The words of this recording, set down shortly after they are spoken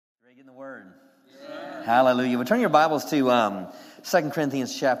In the Word. Yeah. Hallelujah. Well, turn your Bibles to 2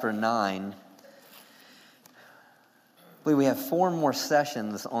 Corinthians chapter 9. I believe we have 4 more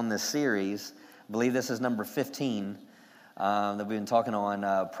sessions on this series. I believe this is number 15 that we've been talking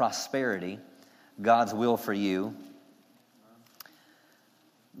on prosperity, God's will for you.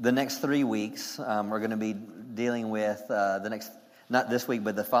 The next 3 weeks, we're going to be dealing with not this week,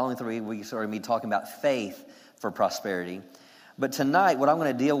 but the following 3 weeks, we're going to be talking about faith for prosperity. But tonight, what I'm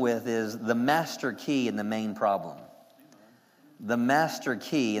going to deal with is the master key and the main problem. The master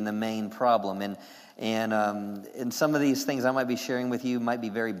key and the main problem. And some of these things I might be sharing with you might be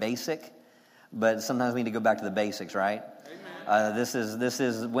very basic, but sometimes we need to go back to the basics, right? This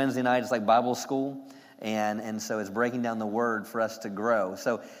is Wednesday night. It's like Bible school. And so it's breaking down the Word for us to grow.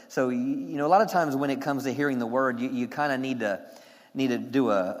 So you know, a lot of times when it comes to hearing the Word, you kind of need to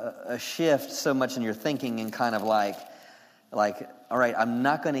do a shift so much in your thinking and kind of like, all right, I'm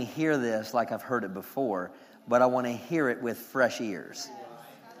not going to hear this like I've heard it before, but I want to hear it with fresh ears.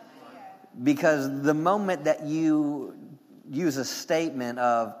 Because the moment that you use a statement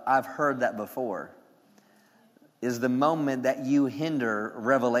of, I've heard that before, is the moment that you hinder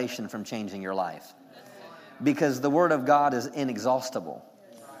revelation from changing your life. Because the Word of God is inexhaustible.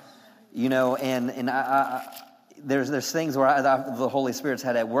 You know, and there's things where the Holy Spirit's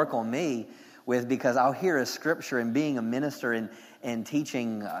had to work on me with, because I'll hear a scripture, and being a minister and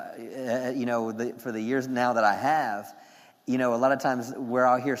teaching, for the years now that I have, you know, a lot of times where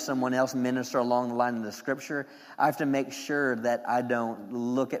I'll hear someone else minister along the line of the scripture, I have to make sure that I don't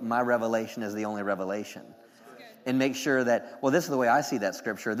look at my revelation as the only revelation. And make sure that, well, this is the way I see that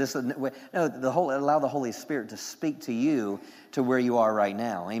scripture. Allow the Holy Spirit to speak to you to where you are right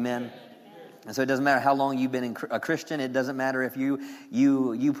now. Amen. And so it doesn't matter how long you've been a Christian. It doesn't matter if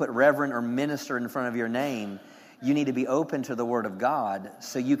you put reverend or minister in front of your name. You need to be open to the Word of God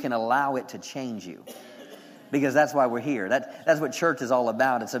so you can allow it to change you. Because that's why we're here. That's what church is all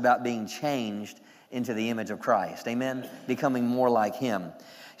about. It's about being changed into the image of Christ. Amen? Becoming more like Him.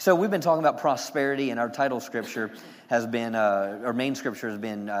 So we've been talking about prosperity, and our title scripture has been, our main scripture has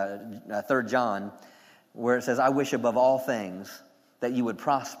been 3 John, where it says, I wish above all things that you would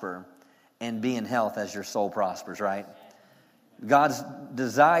prosper and be in health as your soul prospers, right? God's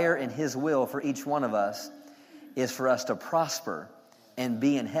desire and His will for each one of us is for us to prosper and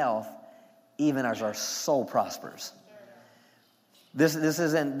be in health even as our soul prospers. This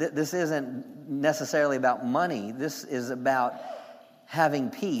isn't necessarily about money. This is about having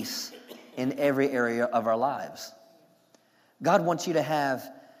peace in every area of our lives. God wants you to have,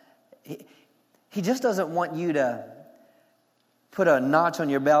 He just doesn't want you to put a notch on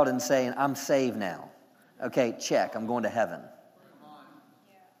your belt and saying, I'm saved now. Okay, check, I'm going to heaven.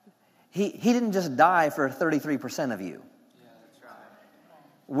 He didn't just die for 33% of you.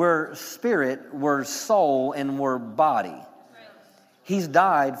 We're spirit, we're soul, and we're body. He's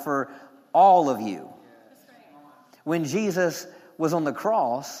died for all of you. When Jesus was on the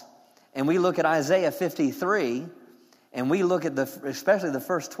cross, and we look at Isaiah 53, and we look at especially the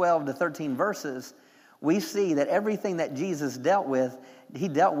first 12 to 13 verses, we see that everything that Jesus dealt with, He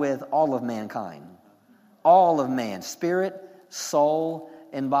dealt with all of mankind. All of man, spirit, soul,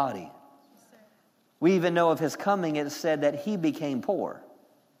 and body. We even know of His coming, it said that He became poor,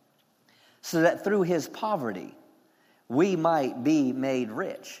 so that through His poverty, we might be made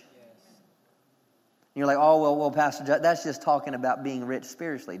rich. And you're like, oh, well, Pastor Judd, that's just talking about being rich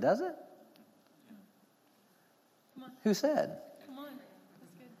spiritually, does it? Who said?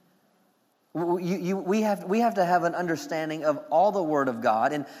 We have to have an understanding of all the Word of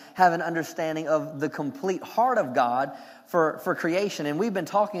God and have an understanding of the complete heart of God for creation. And we've been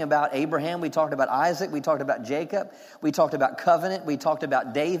talking about Abraham, we talked about Isaac, we talked about Jacob, we talked about covenant, we talked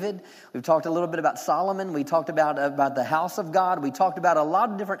about David, we've talked a little bit about Solomon, we talked about the house of God, we talked about a lot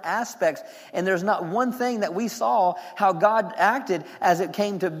of different aspects, and there's not one thing that we saw how God acted as it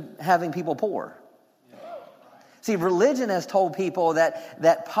came to having people poor. See, religion has told people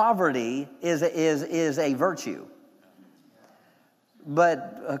that poverty is a virtue.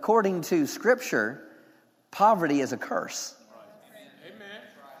 But according to Scripture, poverty is a curse.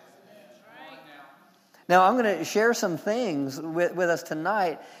 Now, I'm going to share some things with us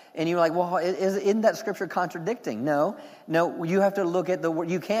tonight, and you're like, well, isn't that Scripture contradicting? No, you have to look at the word.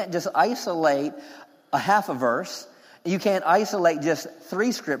 You can't just isolate a half a verse. You can't isolate just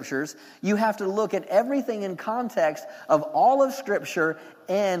 3 scriptures. You have to look at everything in context of all of Scripture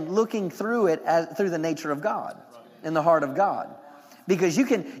and looking through it through the nature of God and the heart of God. Because you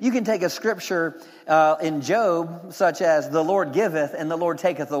can take a scripture in Job, such as the Lord giveth and the Lord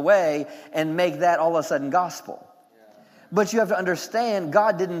taketh away, and make that all of a sudden gospel. But you have to understand,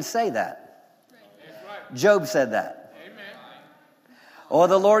 God didn't say that. Job said that. Oh,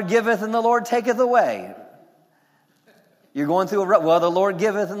 the Lord giveth and the Lord taketh away. You're going through well, the Lord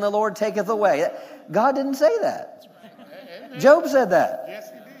giveth and the Lord taketh away. God didn't say that. Job said that. Yes,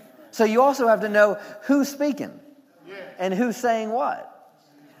 he did. So you also have to know who's speaking and who's saying what.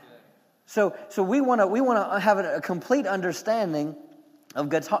 So we want to have a complete understanding of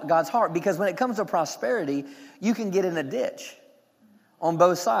God's heart, because when it comes to prosperity, you can get in a ditch on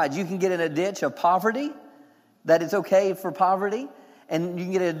both sides. You can get in a ditch of poverty, that it's okay for poverty, and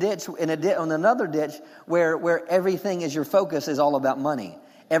you can get on another ditch where everything is your focus is all about money.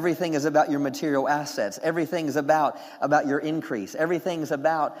 Everything is about your material assets. Everything is about your increase. Everything is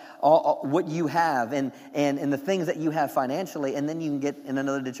about all what you have and the things that you have financially, and then you can get in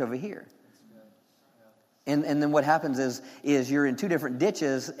another ditch over here. And then what happens is you're in two different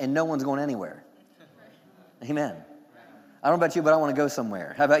ditches and no one's going anywhere. Amen. I don't know about you, but I want to go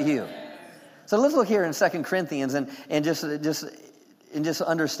somewhere. How about you? So let's look here in 2 Corinthians and just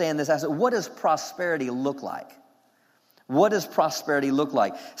understand this aspect. What does prosperity look like? What does prosperity look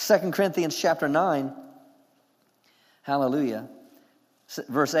like? 2 Corinthians chapter 9, hallelujah,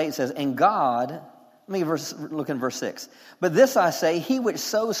 verse 8 says, and God, look in verse 6. But this I say, he which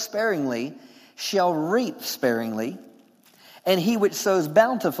sows sparingly shall reap sparingly, and he which sows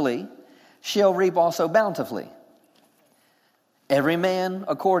bountifully shall reap also bountifully. Every man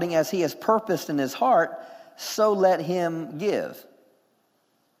according as he has purposed in his heart, so let him give.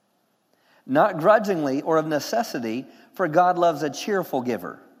 Not grudgingly or of necessity, for God loves a cheerful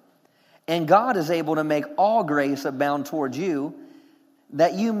giver. And God is able to make all grace abound towards you,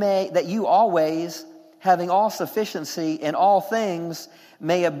 that you always, having all sufficiency in all things,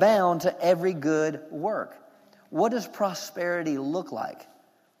 may abound to every good work. What does prosperity look like?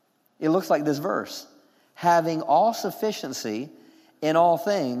 It looks like this verse. Having all sufficiency in all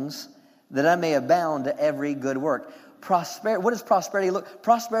things, that I may abound to every good work. What does prosperity look?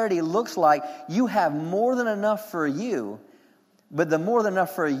 Prosperity looks like you have more than enough for you, but the more than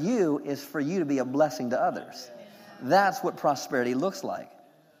enough for you is for you to be a blessing to others. That's what prosperity looks like.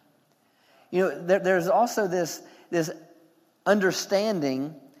 You know, there's also this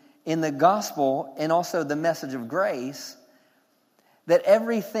understanding in the gospel and also the message of grace that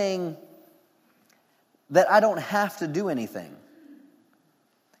everything, that I don't have to do anything.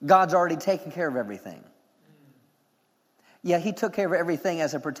 God's already taken care of everything. Yeah, he took care of everything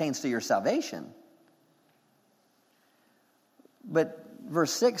as it pertains to your salvation. But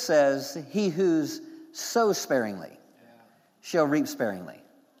verse 6 says, he who sows sparingly shall reap sparingly.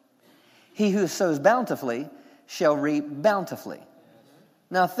 He who sows bountifully shall reap bountifully.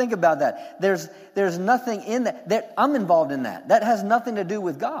 Now think about that. There's nothing in that. I'm involved in that. That has nothing to do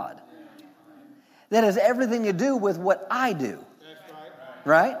with God. That has everything to do with what I do.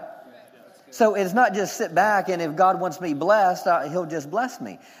 Right? So it's not just sit back and if God wants me blessed, he'll just bless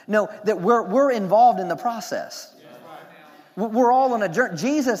me. No, that we're involved in the process. We're all on a journey.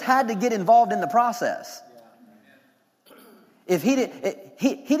 Jesus had to get involved in the process. If he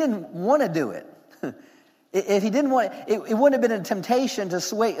didn't want to do it. If he didn't want it wouldn't have been a temptation to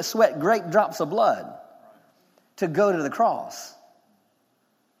sweat great drops of blood to go to the cross.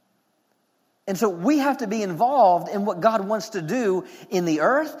 And so we have to be involved in what God wants to do in the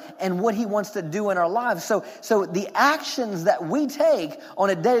earth and what he wants to do in our lives. So the actions that we take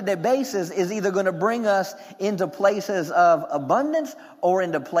on a day-to-day basis is either going to bring us into places of abundance or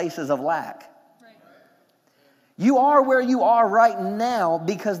into places of lack. Right. You are where you are right now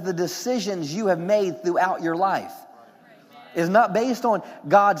because the decisions you have made throughout your life is not based on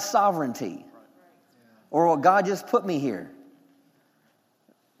God's sovereignty or, well, God just put me here.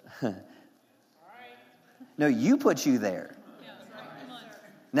 No, you put you there.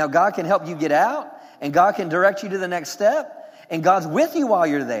 Now, God can help you get out, and God can direct you to the next step, and God's with you while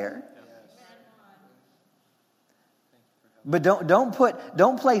you're there. But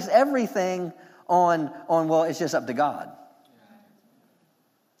don't place everything on well, it's just up to God.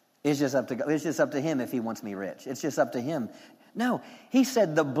 It's just up to God. It's just up to him if he wants me rich. It's just up to him. No, he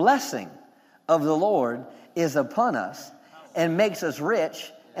said the blessing of the Lord is upon us and makes us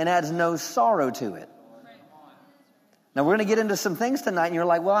rich and adds no sorrow to it. Now, we're going to get into some things tonight, and you're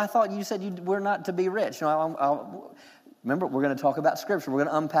like, well, I thought you said we're not to be rich. No, remember, we're going to talk about Scripture. We're going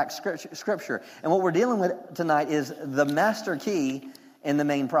to unpack Scripture. And what we're dealing with tonight is the master key in the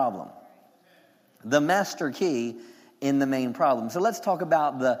main problem. The master key in the main problem. So let's talk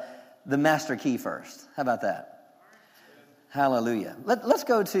about the master key first. How about that? Hallelujah. Let's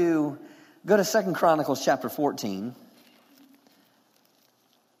go to 2 Chronicles chapter 14.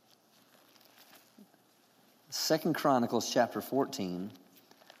 2 Chronicles chapter 14.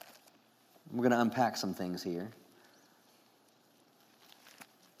 We're going to unpack some things here.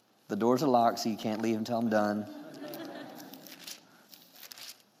 The doors are locked, so you can't leave until I'm done.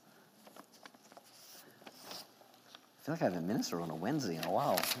 I feel like I haven't ministered on a Wednesday in a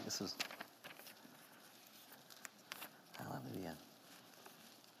while. This is... Hallelujah.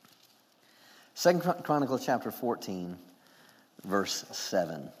 2 Chronicles chapter 14, verse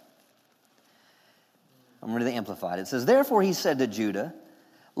 7. I'm reading the Amplified. It says, "Therefore he said to Judah,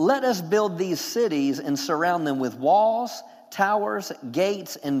 let us build these cities and surround them with walls, towers,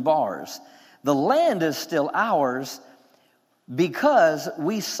 gates, and bars. The land is still ours because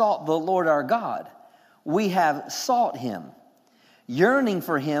we sought the Lord our God. We have sought him, yearning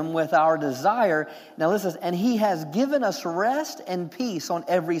for him with our desire." Now listen, "and he has given us rest and peace on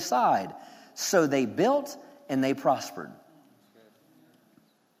every side. So they built and they prospered."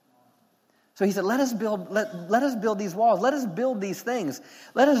 So he said, let us build these walls. Let us build these things.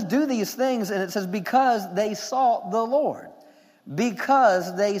 Let us do these things. And it says, because they sought the Lord.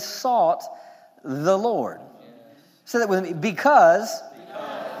 Because they sought the Lord. Say that with me. Because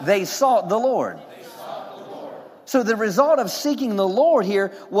they sought the Lord. So the result of seeking the Lord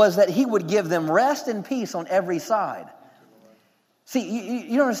here was that he would give them rest and peace on every side. See,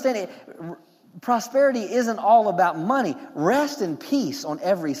 you don't understand it. Prosperity isn't all about money. Rest and peace on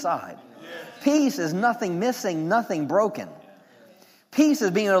every side. Peace is nothing missing, nothing broken. Peace is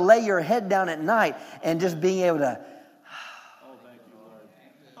being able to lay your head down at night and just being able to...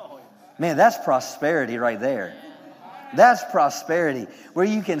 Man, that's prosperity right there. That's prosperity, where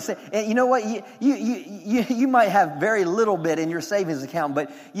you can say, and you know what, you might have very little bit in your savings account,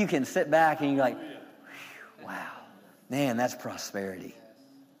 but you can sit back and you're like, wow, man, that's prosperity.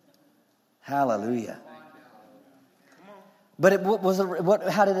 Hallelujah. But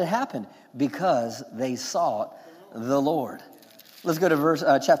how did it happen? Because they sought the Lord. Let's go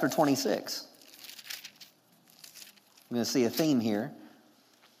to chapter 26. I'm going to see a theme here.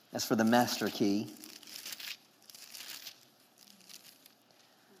 That's for the master key.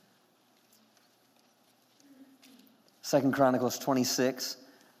 Second Chronicles 26,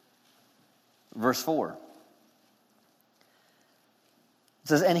 verse 4. It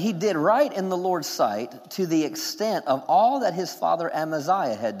says, "And he did right in the Lord's sight to the extent of all that his father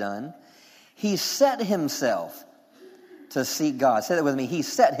Amaziah had done. He set himself to seek God." Say that with me. He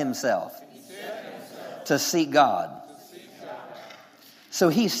set himself to seek God. So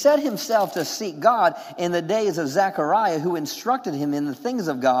he set himself to seek God in the days of Zechariah, who instructed him in the things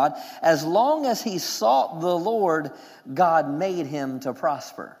of God. As long as he sought the Lord, God made him to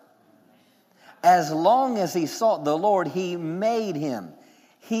prosper. As long as he sought the Lord, he made him.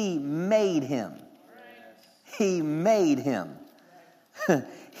 He made him. He made him.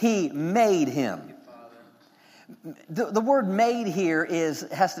 He made him. The word made here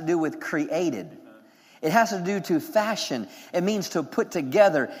has to do with created. It has to do to fashion. It means to put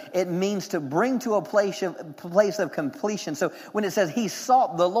together. It means to bring to a place of completion. So when it says he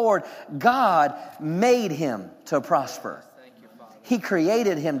sought the Lord, God made him to prosper. He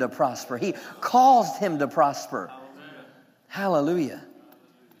created him to prosper. He caused him to prosper. Hallelujah.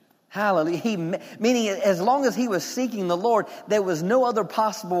 Hallelujah. Meaning as long as he was seeking the Lord, there was no other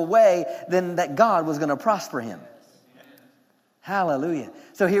possible way than that God was going to prosper him. Hallelujah.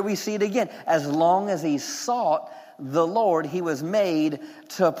 So here we see it again. As long as he sought the Lord, he was made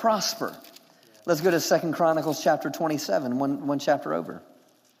to prosper. Let's go to 2 Chronicles chapter 27, one chapter over.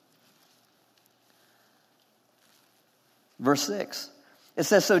 Verse 6. It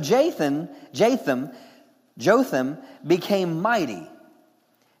says, "So Jotham became mighty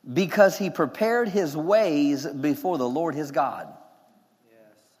because he prepared his ways before the Lord his God." Yes.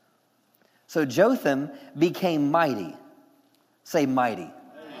 So Jotham became mighty. Say mighty. Amen.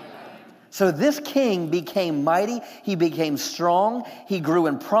 So this king became mighty. He became strong. He grew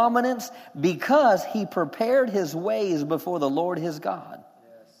in prominence because he prepared his ways before the Lord his God.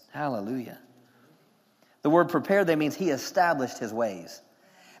 Yes. Hallelujah. The word prepared there means he established his ways.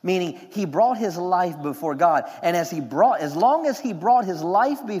 Meaning he brought his life before God. And as long as he brought his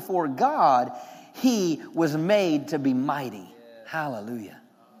life before God, he was made to be mighty. Yes. Hallelujah.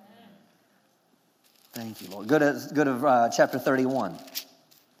 Thank you, Lord. Go to chapter 31.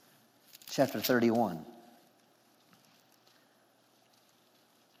 Chapter 31.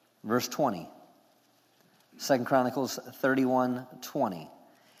 Verse 20. 2 Chronicles 31:20.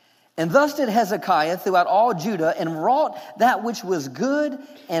 "And thus did Hezekiah throughout all Judah, and wrought that which was good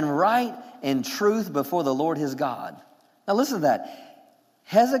and right and truth before the Lord his God." Now listen to that.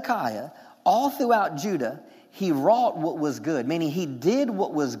 Hezekiah, all throughout Judah, he wrought what was good, meaning he did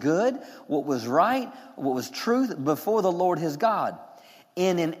what was good, what was right, what was truth before the Lord his God.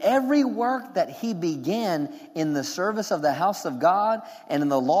 And in every work that he began in the service of the house of God and in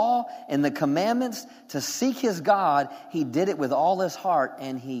the law and the commandments to seek his God, he did it with all his heart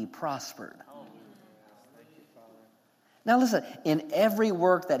and he prospered. Now listen, in every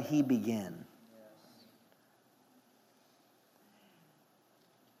work that he began,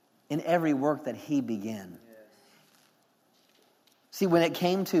 in every work that he began. See, when it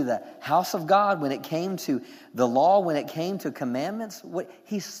came to the house of God, when it came to the law, when it came to commandments,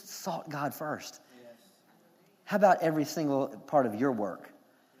 he sought God first. How about every single part of your work?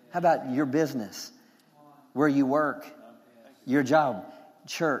 How about your business, where you work, your job,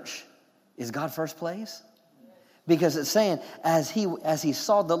 church? Is God first place? Because it's saying, as he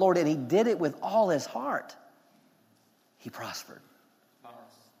sought the Lord and he did it with all his heart, he prospered.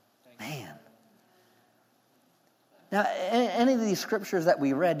 Man. Now, any of these scriptures that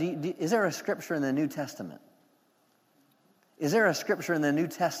we read, is there a scripture in the New Testament? Is there a scripture in the New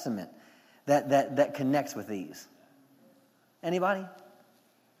Testament that connects with these? Anybody?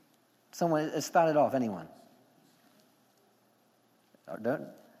 Someone, spout it off. Anyone? Don't.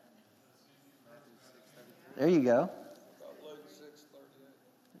 There you go.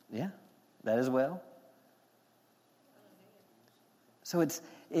 Yeah, that as well. So it's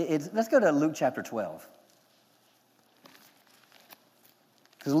let's go to Luke chapter 12.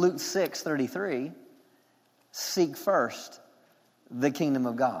 Because Luke 6:33, seek first the kingdom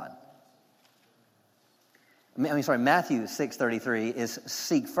of God. Matthew 6:33 is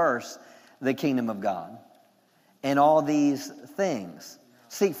seek first the kingdom of God. And all these things.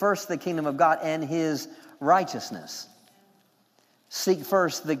 Seek first the kingdom of God and his righteousness. Seek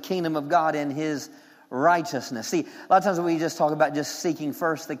first the kingdom of God and his righteousness. See, a lot of times we just talk about just seeking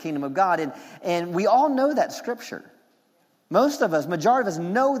first the kingdom of God. And we all know that scripture. Most of us, majority of us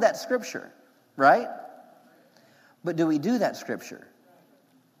know that scripture, right? But do we do that scripture?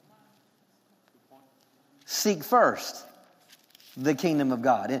 Seek first the kingdom of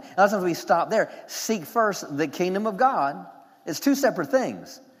God. And a lot of times we stop there. Seek first the kingdom of God. It's two separate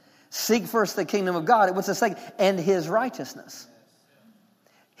things. Seek first the kingdom of God. What's the second? And his righteousness.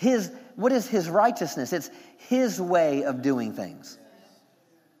 What is his righteousness? It's his way of doing things.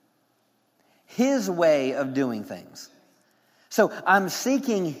 His way of doing things. So I'm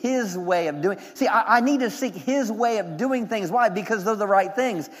seeking his way of doing. See, I need to seek his way of doing things. Why? Because they're the right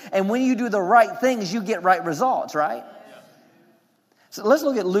things. And when you do the right things, you get right results, right? Yeah. So let's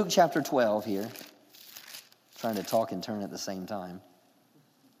look at Luke chapter 12 here. Trying to talk and turn at the same time.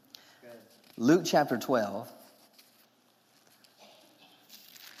 Luke chapter 12.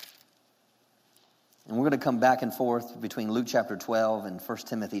 And we're going to come back and forth between Luke chapter 12 and 1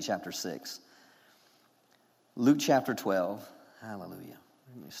 Timothy chapter 6. Luke chapter 12. Hallelujah.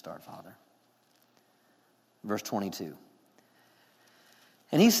 Let me start, Father. Verse 22.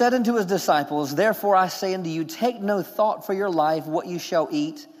 And he said unto his disciples, therefore I say unto you, take no thought for your life what you shall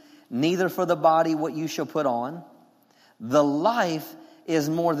eat, neither for the body what you shall put on. The life is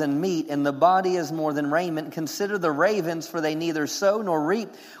more than meat, and the body is more than raiment. Consider the ravens, for they neither sow nor reap,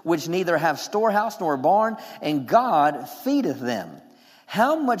 which neither have storehouse nor barn, and God feedeth them.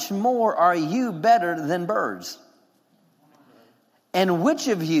 How much more are you better than birds? And which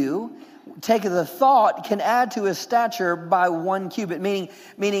of you, taketh a thought, can add to his stature by 1 cubit?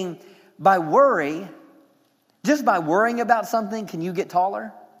 Meaning by worry, just by worrying about something, can you get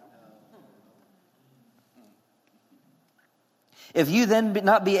taller? If you then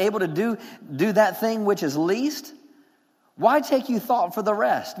not be able to do that thing which is least, why take you thought for the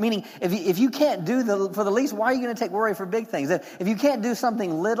rest? Meaning, if you can't do for the least, why are you going to take worry for big things? If you can't do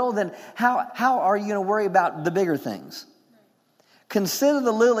something little, then how are you going to worry about the bigger things? Consider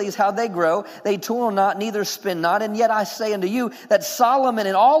the lilies, how they grow. They toil not, neither spin not. And yet I say unto you that Solomon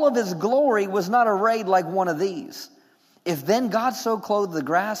in all of his glory was not arrayed like one of these. If then God so clothed the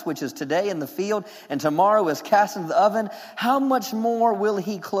grass, which is today in the field, and tomorrow is cast into the oven, how much more will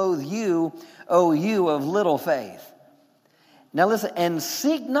he clothe you, O you of little faith? Now listen, and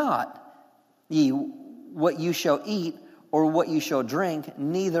seek not ye what you shall eat or what you shall drink,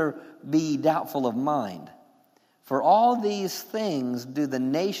 neither be ye doubtful of mind. For all these things do the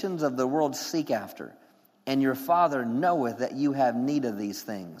nations of the world seek after, and your Father knoweth that you have need of these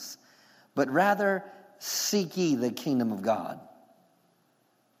things. But rather seek ye the kingdom of God.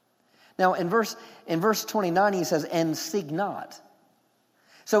 Now in verse 29 he says, and seek not.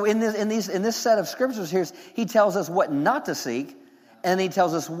 So in this set of scriptures here, he tells us what not to seek, and he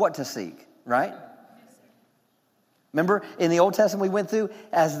tells us what to seek, right? Remember, in the Old Testament we went through,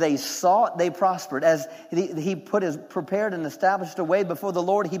 as they sought, they prospered. As he prepared and established a way before the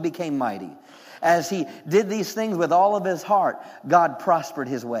Lord, he became mighty. As he did these things with all of his heart, God prospered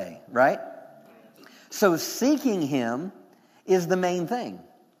his way, right? So seeking him is the main thing.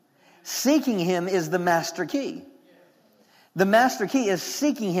 Seeking him is the master key. The master key is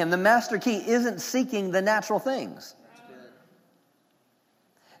seeking him. The master key isn't seeking the natural things.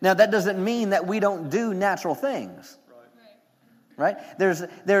 Now, that doesn't mean that we don't do natural things. Right?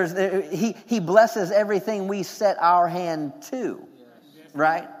 He blesses everything we set our hand to.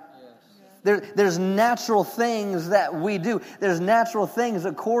 Right? There's natural things that we do. There's natural things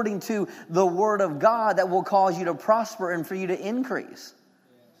according to the Word of God that will cause you to prosper and for you to increase.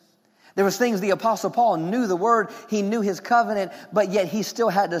 There was things the Apostle Paul knew the Word, he knew his covenant, but yet he still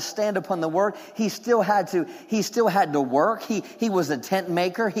had to stand upon the Word. He still had to work. He was a tent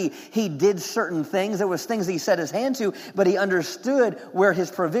maker. He did certain things. There was things he set his hand to, but he understood where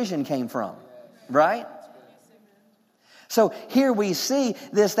his provision came from. Right? So here we see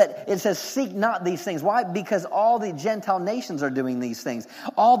this, that it says, seek not these things. Why? Because all the Gentile nations are doing these things.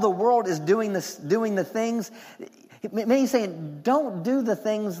 All the world is doing the things. Maybe he's saying, don't do the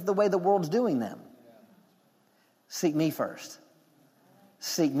things the way the world's doing them. Seek me first.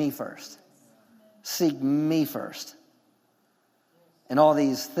 Seek me first. Seek me first. And all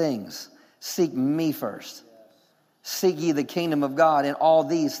these things, seek me first. Seek ye the kingdom of God, and all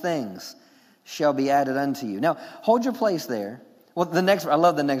these things shall be added unto you. Now, hold your place there. Well, I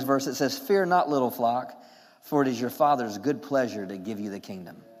love the next verse. It says, fear not, little flock, for it is your Father's good pleasure to give you the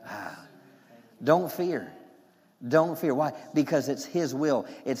kingdom. Don't fear. Don't fear. Why? Because it's his will.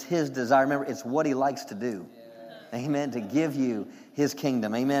 It's his desire. Remember, it's what he likes to do. Amen. To give you his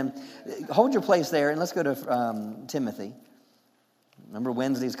kingdom. Amen. Hold your place there, and let's go to Timothy. Remember,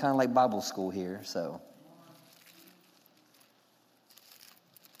 Wednesday's kind of like Bible school here, so.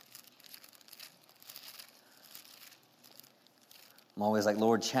 I'm always like,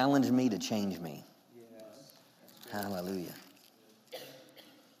 Lord, challenge me to change me. Hallelujah.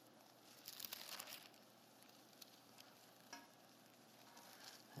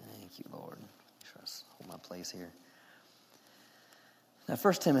 Thank you, Lord. Make sure I hold my place here. Now,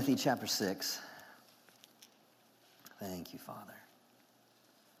 1 Timothy chapter 6. Thank you, Father.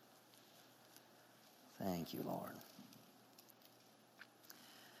 Thank you, Lord.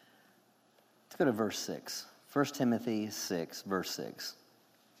 Let's go to verse 6. 1 Timothy 6, verse 6.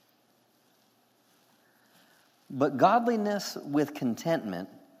 But godliness with contentment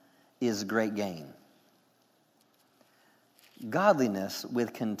is great gain. Godliness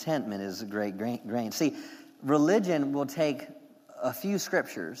with contentment is a great gain. See, religion will take a few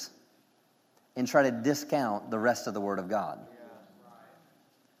scriptures and try to discount the rest of the Word of God.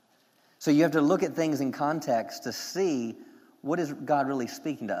 So you have to look at things in context to see what is God really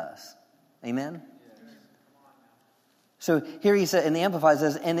speaking to us. Amen? So here he said, in the Amplified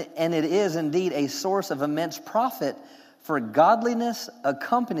says, and it is indeed a source of immense profit for godliness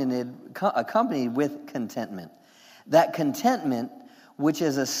accompanied with contentment. That contentment, which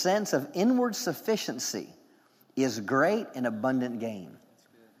is a sense of inward sufficiency, is great and abundant gain.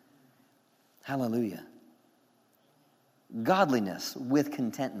 Hallelujah. Godliness with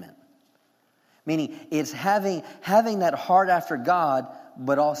contentment. Meaning it's having that heart after God,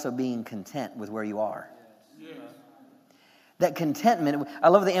 but also being content with where you are. That contentment, I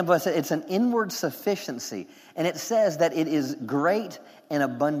love the Amplified, it's an inward sufficiency. And it says that it is great and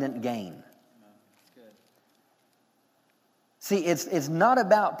abundant gain. See, it's not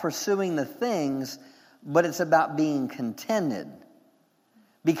about pursuing the things, but it's about being contented.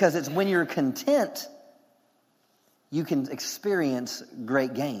 Because it's when you're content, you can experience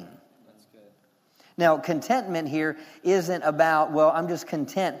great gain. Now, contentment here isn't about, well, I'm just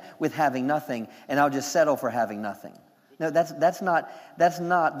content with having nothing, and I'll just settle for having nothing. No, that's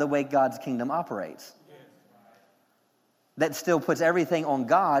not the way God's kingdom operates. That still puts everything on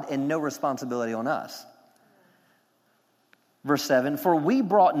God and no responsibility on us. Verse 7, for we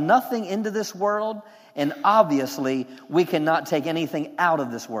brought nothing into this world, and obviously we cannot take anything out of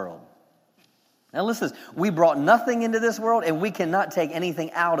this world. Now listen to this. We brought nothing into this world, and we cannot take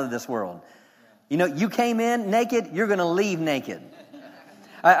anything out of this world. You know, you came in naked, you're going to leave naked.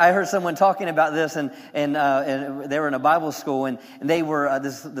 I heard someone talking about this, and they were in a Bible school, and they were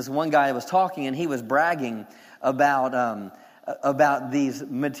this one guy was talking, and he was bragging about these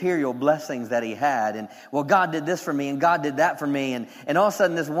material blessings that he had, and well, God did this for me, and God did that for me, and all of a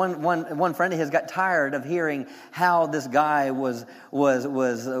sudden, this one friend of his got tired of hearing how this guy was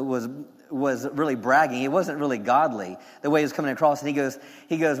really bragging. He wasn't really godly the way he was coming across, and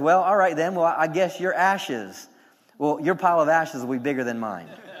he goes, well, all right then, well, I guess your ashes Well, your pile of ashes will be bigger than mine.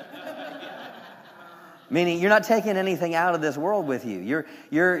 Meaning you're not taking anything out of this world with you.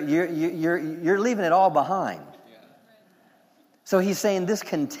 You're leaving it all behind. So he's saying this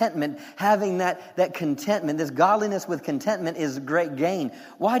contentment, having that contentment, this godliness with contentment is great gain.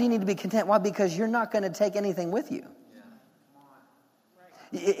 Why do you need to be content? Why? Because you're not going to take anything with you.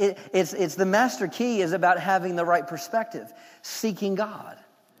 It's the master key is about having the right perspective. Seeking God.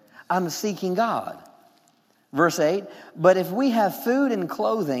 I'm seeking God. Verse 8, but if we have food and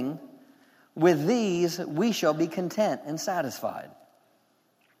clothing, with these we shall be content and satisfied.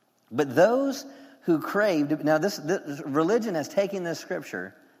 But those who craved, now this religion has taken this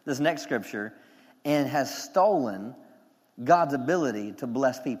scripture, this next scripture, and has stolen God's ability to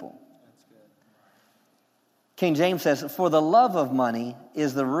bless people. That's good. King James says, for the love of money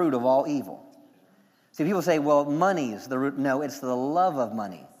is the root of all evil. See, people say, well, money is the root. No, it's the love of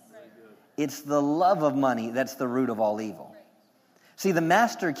money. It's the love of money that's the root of all evil. See, the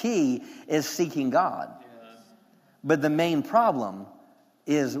master key is seeking God. But the main problem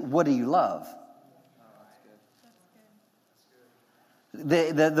is, what do you love?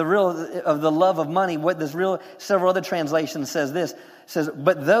 The real of the love of money, what this real, several other translations says,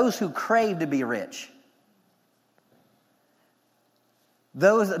 but those who crave to be rich.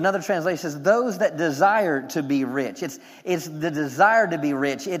 Another translation says, those that desire to be rich. It's the desire to be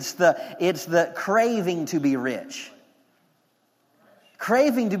rich. It's the craving to be rich.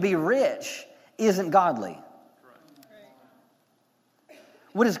 Craving to be rich isn't godly.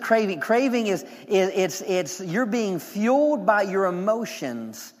 What is craving? Craving is it's you're being fueled by your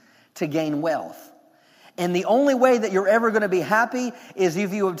emotions to gain wealth. And the only way that you're ever going to be happy is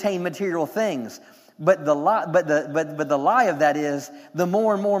if you obtain material things. But the lie of that is, the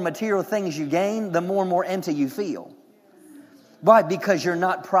more and more material things you gain, the more and more empty you feel. Why? Because you're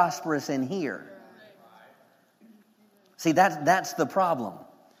not prosperous in here. See, that's the problem.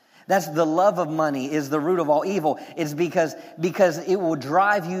 That's the love of money is the root of all evil. It's because it will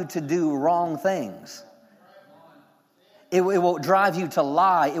drive you to do wrong things. It will drive you to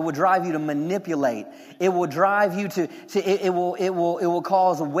lie. It will drive you to manipulate. It will drive you it will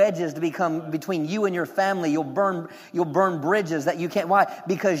cause wedges to become between you and your family. You'll burn bridges that you can't. Why?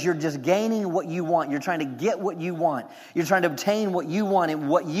 Because you're just gaining what you want. You're trying to get what you want. You're trying to obtain what you want and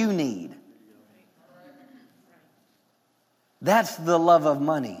what you need. That's the love of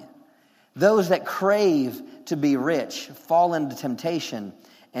money. Those that crave to be rich fall into temptation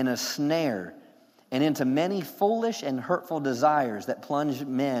and a snare, and into many foolish and hurtful desires that plunge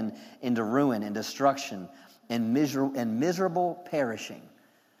men into ruin and destruction and miserable perishing.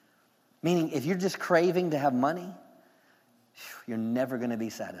 Meaning, if you're just craving to have money, you're never going to be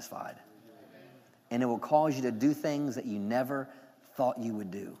satisfied. And it will cause you to do things that you never thought you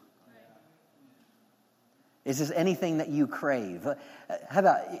would do. It's just anything that you crave. How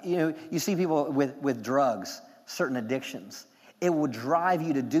about, you see people with drugs, certain addictions. It will drive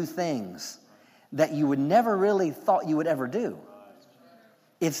you to do things that you would never really thought you would ever do.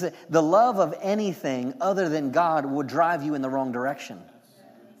 It's the love of anything other than God will drive you in the wrong direction.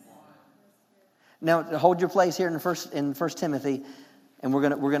 Now, hold your place here in First Timothy, and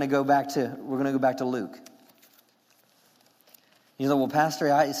we're gonna go back to Luke. You know, well,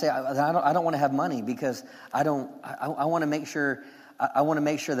 Pastor, I don't want to have money because I want to make sure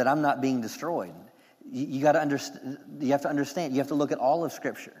that I'm not being destroyed. You got to understand. You have to understand. You have to look at all of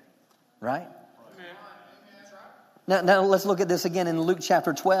Scripture, right? Now let's look at this again in Luke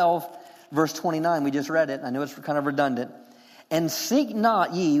chapter 12, verse 29. We just read it. I know it's kind of redundant. And seek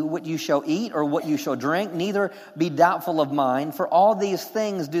not ye what you shall eat or what you shall drink, neither be doubtful of mind, for all these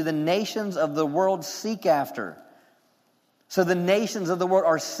things do the nations of the world seek after. So the nations of the world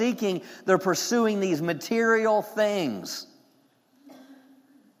are seeking, they're pursuing these material things.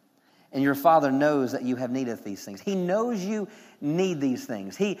 And your Father knows that you have need of these things. He knows you need these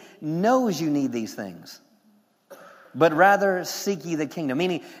things. He knows you need these things. But rather seek ye the kingdom.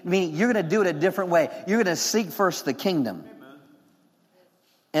 Meaning you're going to do it a different way. You're going to seek first the kingdom. Amen.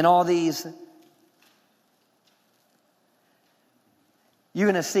 And all these, you're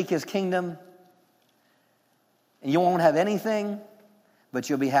going to seek His kingdom. And you won't have anything, but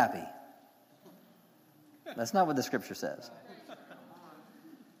you'll be happy. That's not what the Scripture says.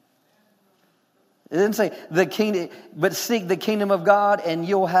 It didn't say the kingdom, but seek the kingdom of God and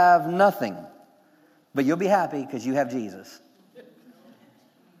you'll have nothing. But you'll be happy because you have Jesus.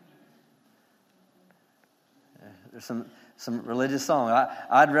 There's some religious song.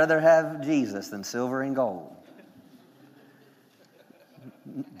 I'd rather have Jesus than silver and gold.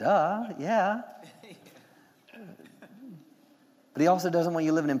 Duh, yeah. But He also doesn't want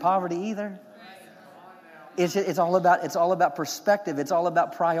you living in poverty either. It's all about perspective. It's all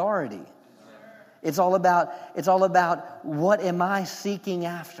about priority. It's all about what am I seeking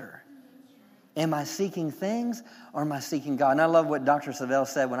after? Am I seeking things or am I seeking God? And I love what Dr. Savelle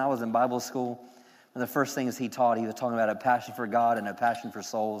said when I was in Bible school. One of the first things he taught, he was talking about a passion for God and a passion for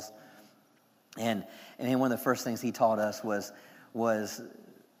souls. And one of the first things he taught us was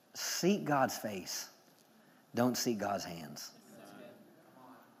seek God's face. Don't seek God's hands.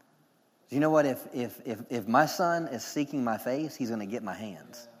 You know what? If my son is seeking my face, he's going to get my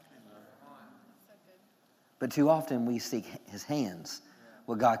hands. But too often we seek his hands,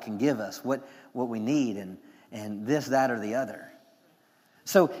 what God can give us, what we need, and this, that, or the other.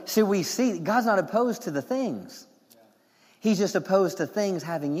 So we see God's not opposed to the things. He's just opposed to things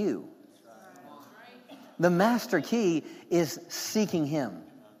having you. The master key is seeking him.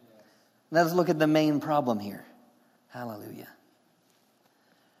 Let's look at the main problem here. Hallelujah.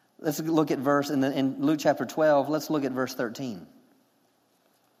 Let's look at in Luke chapter 12, let's look at verse 13.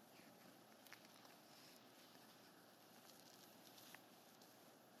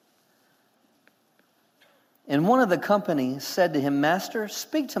 And one of the company said to him, Master,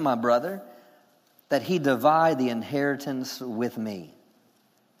 speak to my brother that he divide the inheritance with me.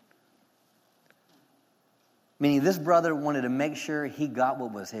 Meaning this brother wanted to make sure he got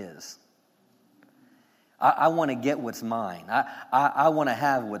what was his. I want to get what's mine. I want to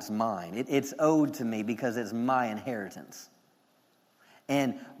have what's mine. It's owed to me because it's my inheritance.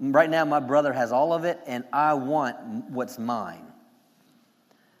 And right now my brother has all of it and I want what's mine.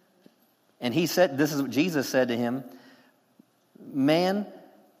 And he said, this is what Jesus said to him, Man,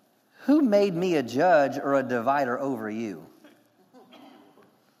 who made me a judge or a divider over you?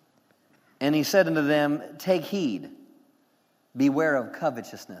 And he said unto them, Take heed, beware of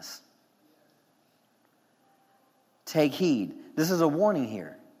covetousness. Take heed. This is a warning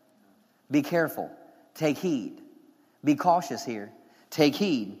here. Be careful. Take heed. Be cautious here. Take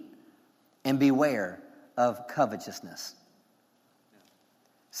heed and beware of covetousness.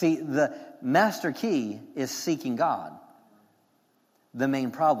 See, the master key is seeking God. The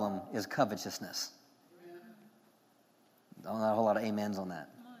main problem is covetousness. Not a whole lot of amens on that,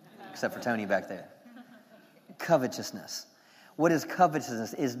 except for Tony back there. Covetousness. What is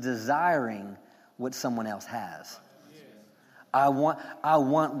covetousness? Is desiring what someone else has. I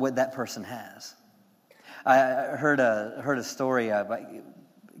want what that person has. I heard a story by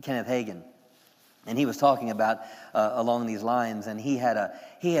Kenneth Hagin. And he was talking about along these lines, and he had a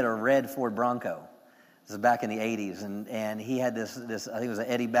red Ford Bronco. This is back in the 80s, and he had this I think it was an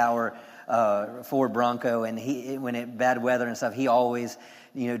Eddie Bauer Ford Bronco, and when it bad weather and stuff, he always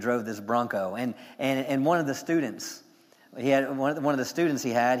drove this Bronco. And one of the students, he would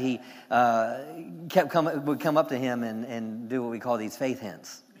come up to him and do what we call these faith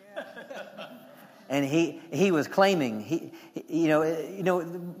hints. And he was claiming,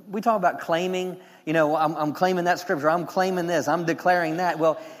 we talk about claiming, I'm claiming that scripture, I'm claiming this, I'm declaring that.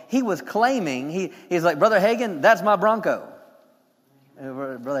 Well, he was claiming, he's like, Brother Hagin, that's my Bronco.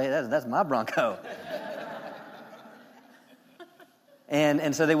 Brother Hagin, that's my Bronco.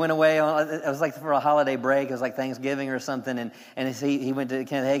 And so they went away, it was like for a holiday break, it was like Thanksgiving or something, and he went to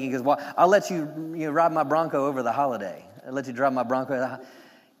Kenneth Hagin, he goes, well, I'll let you ride my Bronco over the holiday. I'll let you drive my Bronco.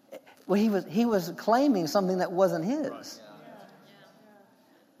 Well, he was claiming something that wasn't his.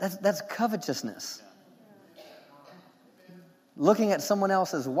 That's covetousness. Looking at someone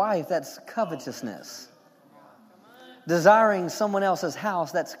else's wife, that's covetousness. Desiring someone else's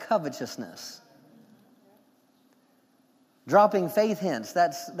house, that's covetousness. Dropping faith hints,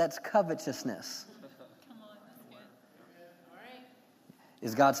 that's covetousness.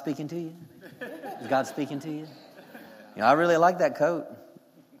 Is God speaking to you? Is God speaking to you? I really like that coat.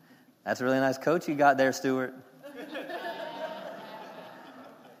 That's a really nice coat you got there, Stuart.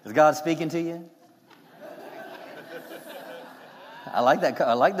 Is God speaking to you? I like that.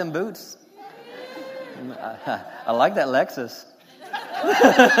 I like them boots. I like that Lexus.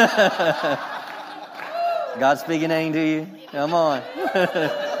 God speaking anything to you? Come on.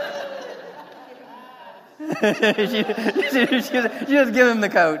 she just give him the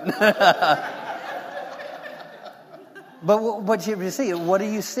coat. But you see, what do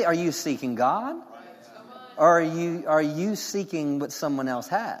you see? Are you seeking God? Or are you seeking what someone else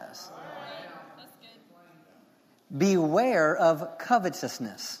has? Beware of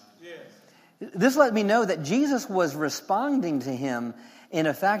covetousness. This let me know that Jesus was responding to him in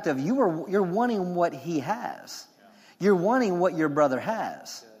a fact of you're wanting what he has. You're wanting what your brother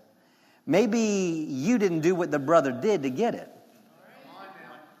has. Maybe you didn't do what the brother did to get it.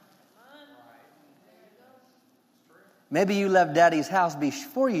 Maybe you left Daddy's house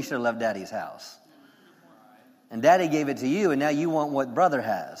before you should have left Daddy's house. And daddy gave it to you, and now you want what brother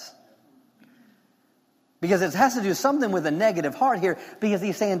has. Because it has to do something with a negative heart here, because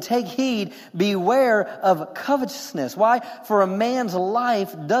he's saying, take heed, beware of covetousness. Why? For a man's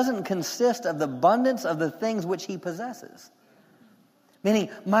life doesn't consist of the abundance of the things which he possesses.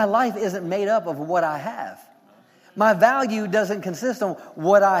 Meaning, my life isn't made up of what I have. My value doesn't consist on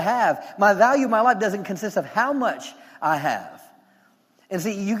what I have. My value of my life doesn't consist of how much I have. And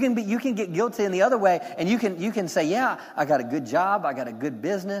see, you can get guilty in the other way, and you can say, yeah, I got a good job, I got a good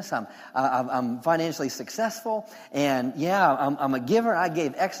business, I'm financially successful, and yeah, I'm a giver. I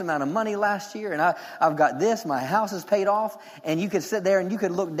gave X amount of money last year, and I've got this. My house is paid off, and you could sit there and you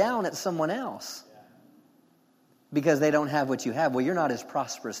could look down at someone else because they don't have what you have. Well, you're not as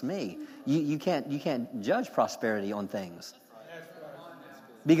prosperous as me. You can't judge prosperity on things.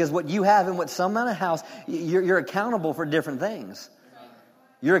 Because what you have and what someone in a house, you're accountable for different things.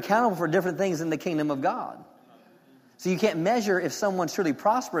 You're accountable for different things in the kingdom of God. So you can't measure if someone's truly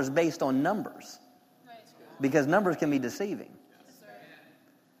prosperous based on numbers. Because numbers can be deceiving.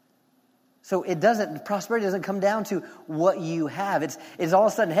 So prosperity doesn't come down to what you have. It's all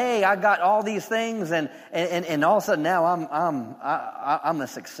of a sudden, hey, I got all these things and all of a sudden now I'm a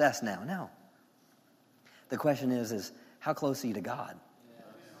success now. No. The question is how close are you to God?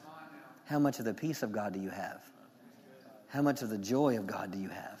 How much of the peace of God do you have? How much of the joy of God do you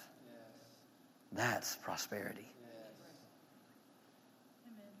have? That's prosperity.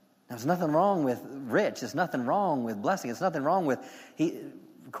 Now, there's nothing wrong with rich. There's nothing wrong with blessing. There's nothing wrong with,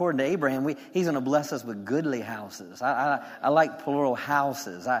 according to Abraham, he's going to bless us with goodly houses. I like plural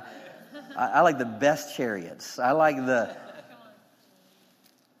houses. I like the best chariots. But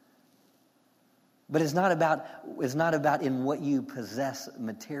it's not about in what you possess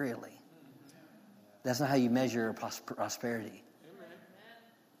materially. That's not how you measure prosperity.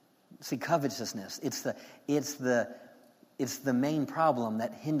 See, covetousness, it's the main problem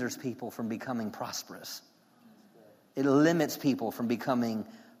that hinders people from becoming prosperous. It limits people from becoming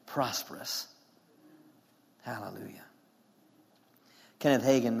prosperous. Hallelujah. Kenneth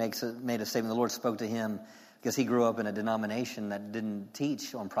Hagin made a statement. The Lord spoke to him because he grew up in a denomination that didn't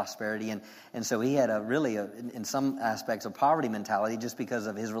teach on prosperity. And so he had in some aspects, a poverty mentality just because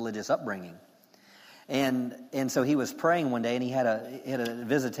of his religious upbringing. And so he was praying one day, and he had a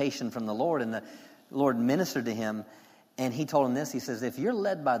visitation from the Lord, and the Lord ministered to him, and he told him this. He says, if you're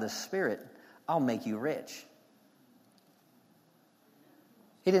led by the Spirit, I'll make you rich.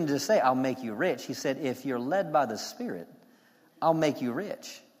 He didn't just say, I'll make you rich. He said, if you're led by the Spirit, I'll make you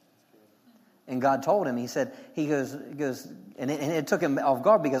rich. And God told him, he goes, and it took him off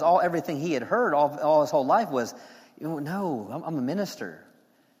guard because everything he had heard all his whole life was, no, I'm a minister.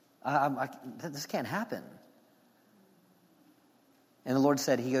 This can't happen. And the Lord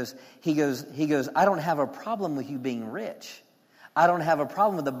said, he goes, I don't have a problem with you being rich. I don't have a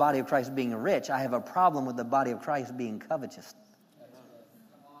problem with the body of Christ being rich. I have a problem with the body of Christ being covetous.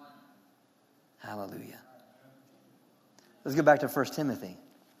 Hallelujah. Let's go back to 1 Timothy.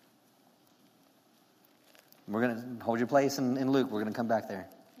 We're going to hold your place in Luke. We're going to come back there.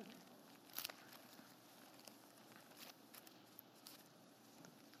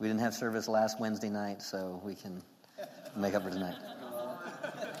 We didn't have service last Wednesday night, so we can make up for tonight.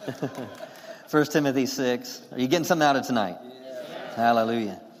 1 Timothy 6. Are you getting something out of tonight? Yeah.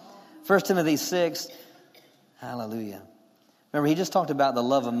 Hallelujah. 1 Timothy 6. Hallelujah. Remember, he just talked about the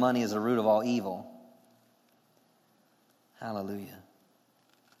love of money as the root of all evil. Hallelujah.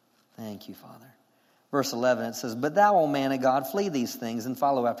 Thank you, Father. Verse 11, it says, but thou, O man of God, flee these things and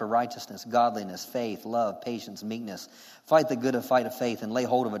follow after righteousness, godliness, faith, love, patience, meekness. Fight the good fight of faith and lay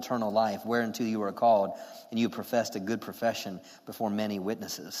hold of eternal life, whereunto you are called, and you professed a good profession before many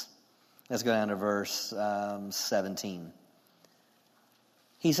witnesses. Let's go down to verse 17.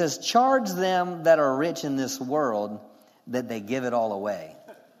 He says, charge them that are rich in this world that they give it all away.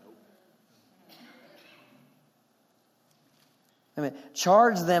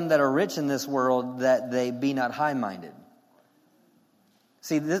 Charge them that are rich in this world that they be not high-minded.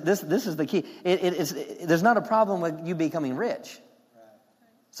 See, this is the key. There's not a problem with you becoming rich.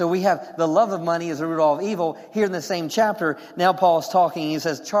 So we have the love of money is the root of all evil. Here in the same chapter, now Paul's talking. He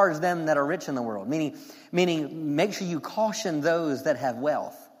says, charge them that are rich in the world. Meaning, make sure you caution those that have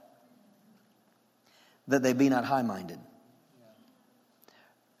wealth, that they be not high-minded.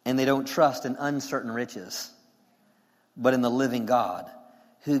 And they don't trust in uncertain riches, but in the living God,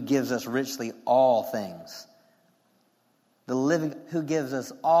 who gives us richly all things. Who gives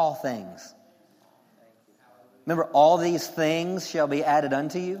us all things. Remember, all these things shall be added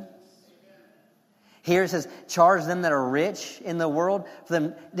unto you. Here it says, charge them that are rich in the world.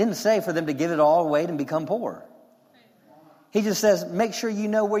 It didn't say for them to give it all away and become poor. He just says, make sure you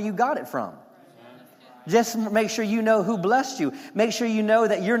know where you got it from. Just make sure you know who blessed you. Make sure you know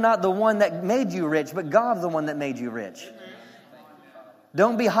that you're not the one that made you rich, but God's the one that made you rich.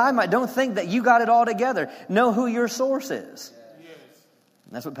 Don't be high-minded. Don't think that you got it all together. Know who your source is.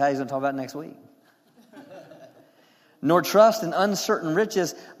 And that's what Patty's going to talk about next week. Nor trust in uncertain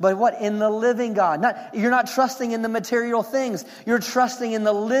riches, but what? In the living God. You're not trusting in the material things. You're trusting in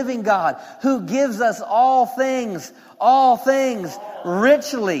the living God who gives us all things,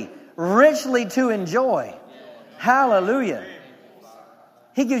 richly to enjoy. Hallelujah.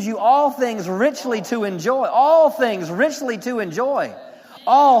 He gives you all things richly to enjoy. All things richly to enjoy.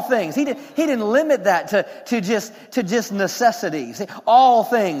 All things. He didn't limit that to just necessities. All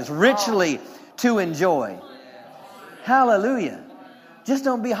things richly to enjoy. Hallelujah. Just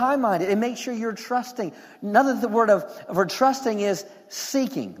don't be high-minded and make sure you're trusting. Another word for trusting is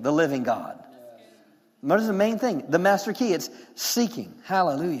seeking the living God. What is the main thing? The master key. It's seeking.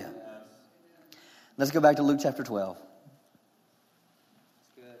 Hallelujah. Let's go back to Luke chapter 12.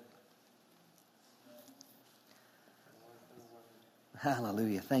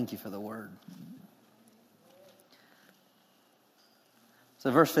 Hallelujah. Thank you for the word. So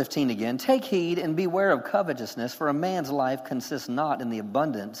verse 15 again. Take heed and beware of covetousness, for a man's life consists not in the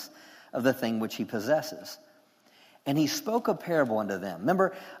abundance of the thing which he possesses. And he spoke a parable unto them.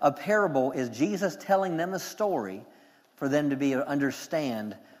 Remember, a parable is Jesus telling them a story for them to be able to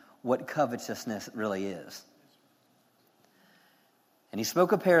understand what covetousness really is. And he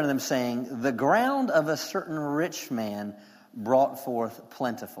spoke a parable to them, saying, the ground of a certain rich man brought forth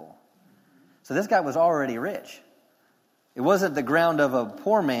plentiful. So this guy was already rich. It wasn't the ground of a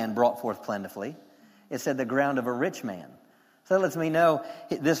poor man brought forth plentifully. It said the ground of a rich man. So that lets me know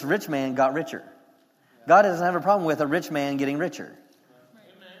this rich man got richer. God doesn't have a problem with a rich man getting richer.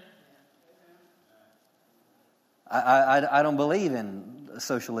 I don't believe in a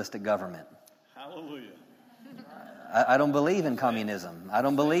socialistic government. Hallelujah. I don't believe in communism. I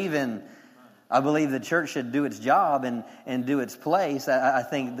believe the church should do its job and do its place. I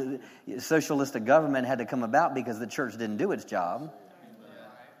think the socialistic government had to come about because the church didn't do its job.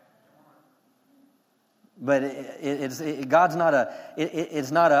 But God's not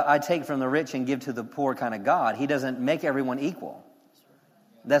it's not a I take from the rich and give to the poor kind of God. He doesn't make everyone equal.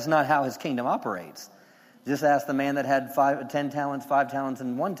 That's not how his kingdom operates. Just ask the man that had 10 talents, 5 talents,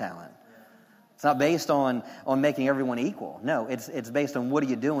 and 1 talent. It's not based on making everyone equal. No, it's based on what are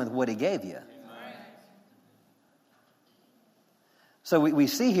you doing with what he gave you. So we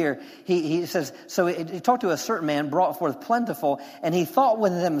see here, he says, so he talked to a certain man, brought forth plentiful, and he thought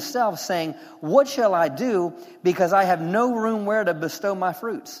with himself, saying, what shall I do, because I have no room where to bestow my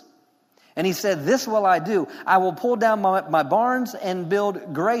fruits? And he said, this will I do. I will pull down my barns and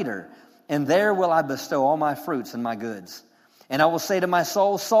build greater, and there will I bestow all my fruits and my goods. And I will say to my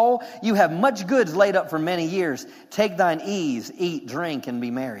soul, soul, you have much goods laid up for many years. Take thine ease, eat, drink, and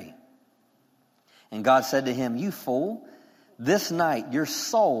be merry. And God said to him, you fool, this night your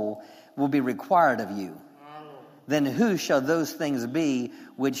soul will be required of you. Then who shall those things be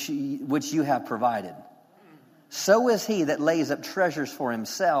which you have provided? So is he that lays up treasures for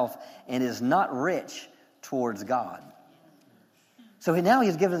himself and is not rich towards God. So now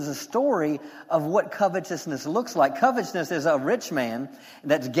he's given us a story of what covetousness looks like. Covetousness is a rich man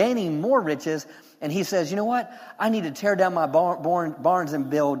that's gaining more riches. And he says, you know what? I need to tear down my barns and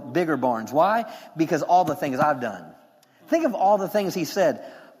build bigger barns. Why? Because all the things I've done. Think of all the things he said.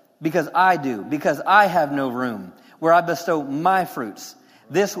 Because I do. Because I have no room where I bestow my fruits.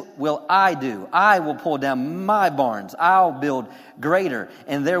 This will I do. I will pull down my barns. I'll build greater.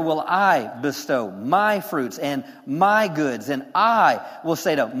 And there will I bestow my fruits and my goods. And I will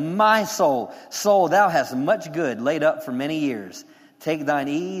say to my soul, soul, thou hast much good laid up for many years. Take thine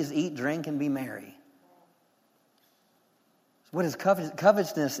ease, eat, drink, and be merry. What is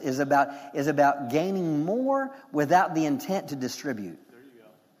covetousness is about gaining more without the intent to distribute.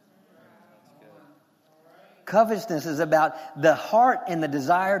 Covetousness is about the heart and the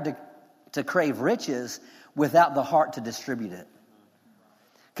desire to crave riches without the heart to distribute it.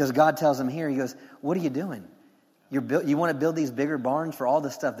 Because God tells him here, he goes, what are you doing? You want to build these bigger barns for all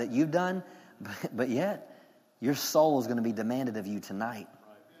the stuff that you've done, but yet your soul is going to be demanded of you tonight.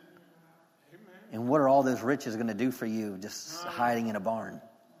 And what are all those riches going to do for you just hiding in a barn?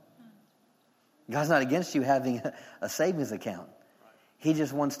 God's not against you having a savings account. He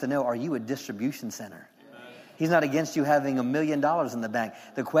just wants to know, are you a distribution center? He's not against you having $1 million in the bank.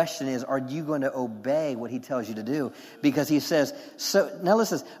 The question is, are you going to obey what he tells you to do? Because he says, so now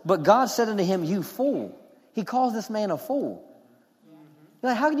listen, but God said unto him, you fool. He calls this man a fool.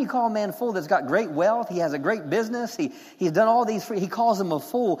 You're like, how can you call a man fool that's got great wealth? He has a great business. He's done all these. He calls him a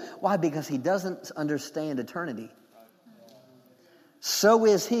fool. Why? Because he doesn't understand eternity. So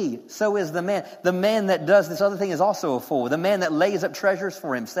is he. So is the man. The man that does this other thing is also a fool. The man that lays up treasures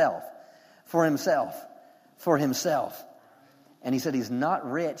for himself. For himself. For himself. And he said he's not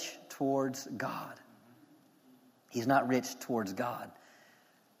rich towards God. He's not rich towards God.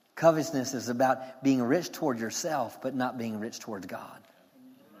 Covetousness is about being rich toward yourself, but not being rich towards God.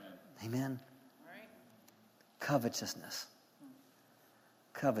 Amen? Covetousness.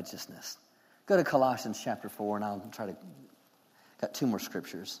 Covetousness. Go to Colossians chapter 4, and I'll try to... Got two more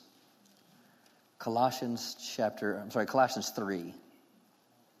scriptures. Colossians 3.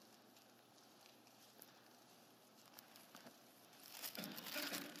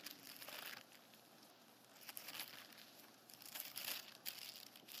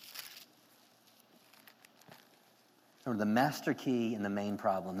 Remember, the master key and the main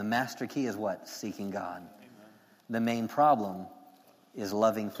problem. The master key is what? Seeking God. Amen. The main problem is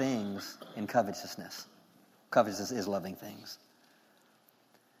loving things and covetousness. Covetousness is loving things.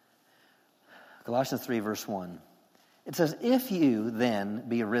 Colossians 3, verse 1. It says, if you then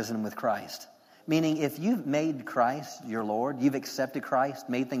be risen with Christ, meaning if you've made Christ your Lord, you've accepted Christ,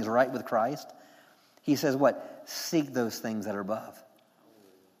 made things right with Christ, he says what? Seek those things that are above,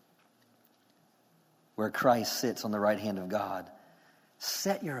 where Christ sits on the right hand of God.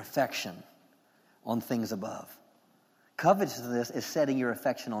 Set your affection on things above. Covetousness is setting your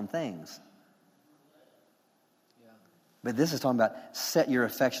affection on things. But this is talking about set your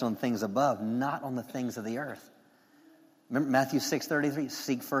affection on things above, not on the things of the earth. Remember Matthew 6:33,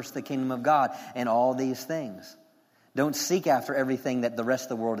 seek first the kingdom of God and all these things. Don't seek after everything that the rest of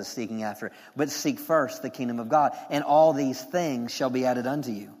the world is seeking after, but seek first the kingdom of God, and all these things shall be added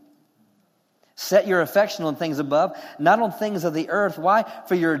unto you. Set your affection on things above, not on things of the earth. Why?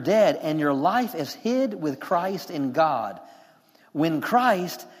 For you're dead, and your life is hid with Christ in God. When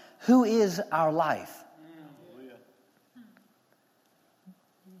Christ, who is our life?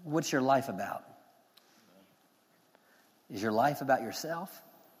 What's your life about? Is your life about yourself?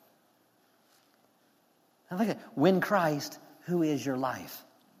 Now look at when Christ, who is your life?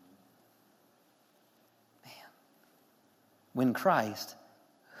 Man. When Christ,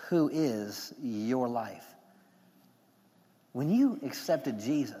 who is your life? When you accepted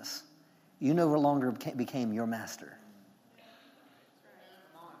Jesus, you no longer became your master.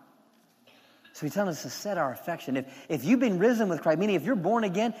 So he's telling us to set our affection. If you've been risen with Christ, meaning if you're born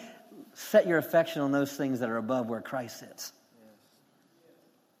again, set your affection on those things that are above where Christ sits.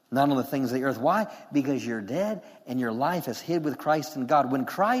 Not on the things of the earth. Why? Because you're dead and your life is hid with Christ in God. When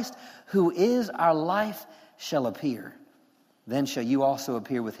Christ, who is our life, shall appear, then shall you also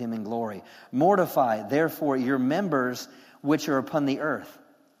appear with him in glory. Mortify, therefore, your members which are upon the earth.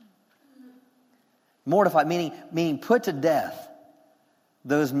 Mortify, meaning put to death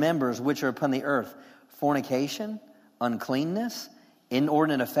those members which are upon the earth: fornication, uncleanness,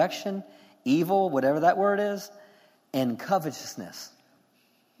 inordinate affection, evil, whatever that word is, and covetousness.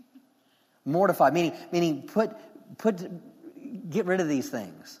 Mortify, meaning get rid of these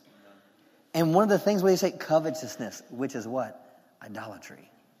things. And one of the things where they say covetousness, which is what? Idolatry.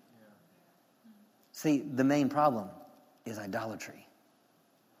 See, the main problem is idolatry.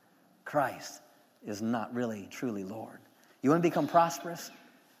 Christ is not really, truly Lord. You want to become prosperous?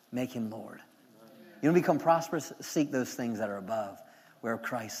 Make him Lord. You want to become prosperous? Seek those things that are above, where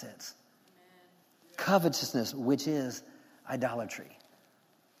Christ sits. Covetousness, which is idolatry.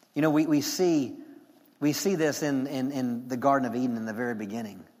 You know, we see this in the Garden of Eden in the very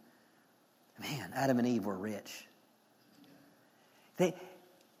beginning. Man, Adam and Eve were rich.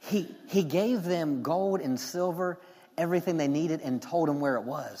 He gave them gold and silver, everything they needed, and told them where it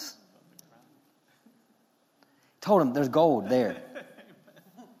was. Told them there's gold there.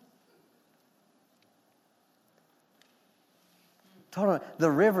 Told them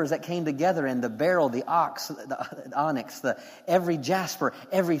the rivers that came together, and the beryl, the onyx, every jasper,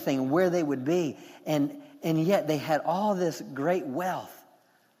 everything, where they would be. And yet they had all this great wealth.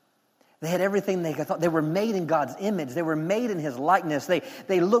 They had everything they thought. They were made in God's image. They were made in his likeness.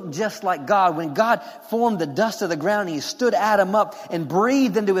 They looked just like God. When God formed the dust of the ground, he stood Adam up and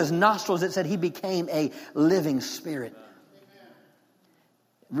breathed into his nostrils. It said he became a living spirit.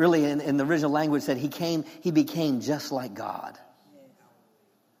 Really, in the original language, it said he became just like God.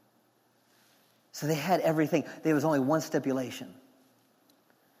 So they had everything. There was only one stipulation.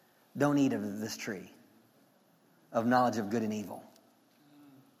 Don't eat of this tree of knowledge of good and evil.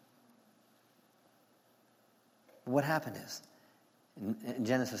 What happened is, in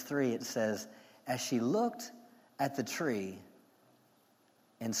Genesis 3, it says, as she looked at the tree,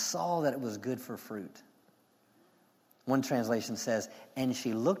 and saw that it was good for fruit. One translation says, and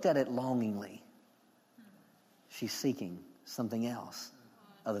she looked at it longingly. She's seeking something else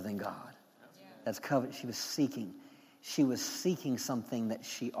other than God. That's covet. She was seeking. She was seeking something that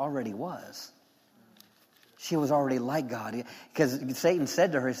she already was. She was already like God. Because Satan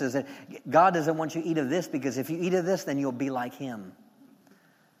said to her, he says that God doesn't want you to eat of this, because if you eat of this, then you'll be like him.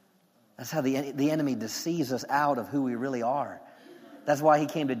 That's how the enemy deceives us out of who we really are. That's why he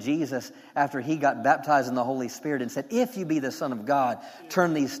came to Jesus after he got baptized in the Holy Spirit and said, if you be the Son of God,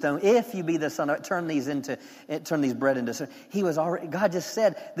 turn these stones. If you be the Son of, turn these bread into. He was already, God just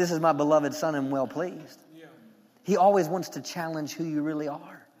said, this is my beloved Son and well pleased. He always wants to challenge who you really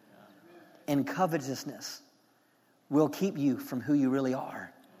are. And covetousness will keep you from who you really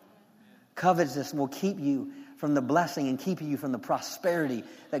are. Covetousness will keep you from the blessing and keep you from the prosperity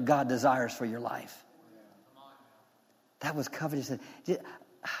that God desires for your life. That was covetousness.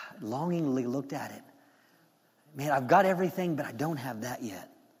 Longingly looked at it. Man, I've got everything, but I don't have that yet.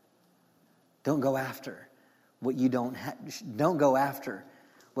 Don't go after what you don't have. Don't go after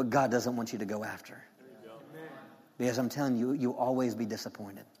what God doesn't want you to go after. Because I'm telling you, you'll always be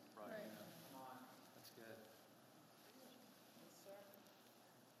disappointed.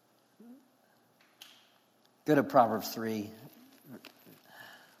 Go to Proverbs 3.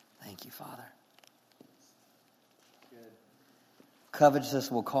 Thank you, Father. Covetousness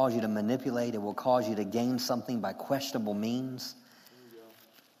will cause you to manipulate. It will cause you to gain something by questionable means.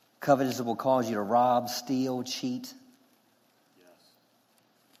 Covetousness will cause you to rob, steal, cheat.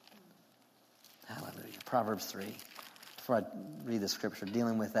 Hallelujah. Proverbs 3. Before I read the scripture,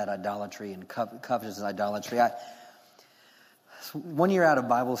 dealing with that idolatry and covetousness idolatry. 1 year out of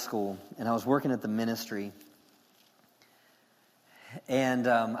Bible school, and I was working at the ministry. And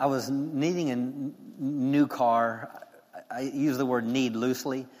I was needing a new car. I use the word need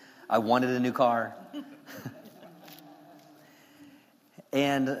loosely. I wanted a new car.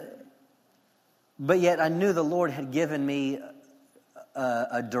 But yet I knew the Lord had given me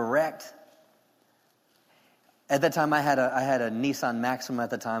a direct. At that time I had a Nissan Maxima at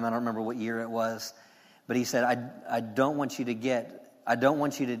the time. I don't remember what year it was. But he said, I don't want you to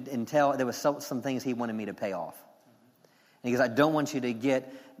until there was some things he wanted me to pay off. And he goes, I don't want you to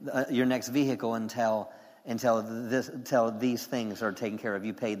get your next vehicle until these things are taken care of.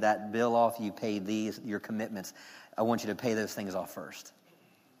 You paid that bill off. You paid your commitments. I want you to pay those things off first.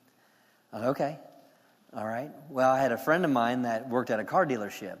 I was, okay. All right. Well, I had a friend of mine that worked at a car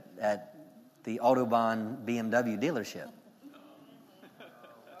dealership, at the Autobahn BMW dealership.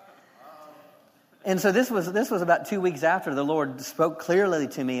 And so this was about 2 weeks after the Lord spoke clearly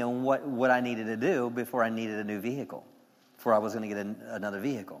to me on what I needed to do before I needed a new vehicle, before I was going to get another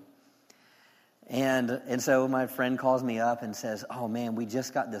vehicle. And so my friend calls me up and says, oh man, we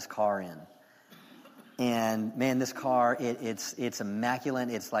just got this car in. And man, this car, it's immaculate.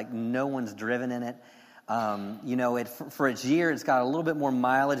 It's like no one's driven in it. For its year, it's got a little bit more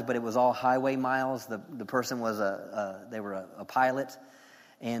mileage, but it was all highway miles. The person was they were a pilot.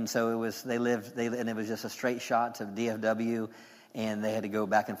 And so it was, and it was just a straight shot to DFW, and they had to go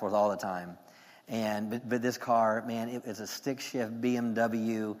back and forth all the time. But this car, man, it's a stick shift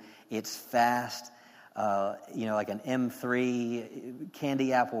BMW. It's fast, like an M3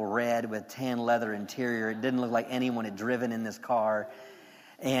 candy apple red with tan leather interior. It didn't look like anyone had driven in this car.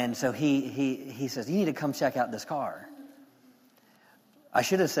 And so he says, you need to come check out this car. I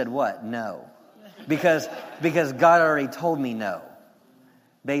should have said what? No. Because God already told me no.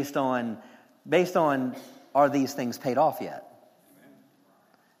 Based on, are these things paid off yet?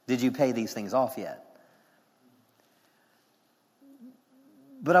 Did you pay these things off yet?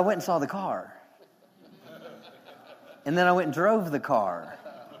 But I went and saw the car. And then I went and drove the car.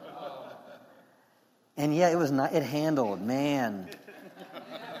 And yeah, it was not, it handled, man.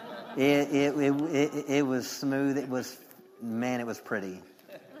 It was smooth. It was pretty.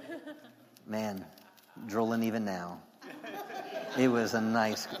 Man, drooling even now. It was a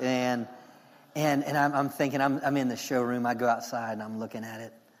nice, and I'm thinking, I'm in the showroom. I go outside and I'm looking at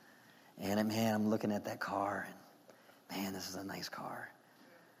it. And man, I'm looking at that car. And man, this is a nice car.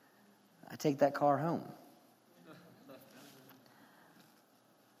 I take that car home.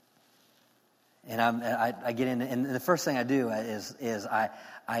 And I get in, and the first thing I do is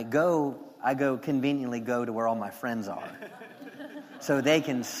I go conveniently go to where all my friends are, so they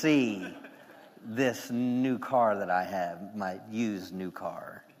can see this new car that I have, my used new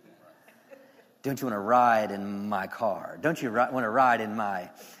car. Don't you want to ride in my car? Don't you want to ride in my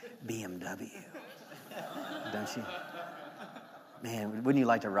BMW? Don't you? Man, wouldn't you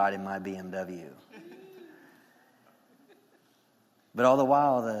like to ride in my BMW? But all the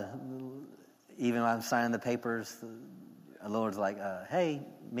while, even when I'm signing the papers, the Lord's like, hey,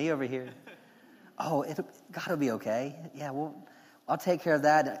 me over here. Oh, God will be okay. Yeah, well, I'll take care of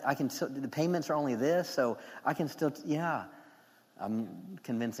that. The payments are only this, so I can still, I'm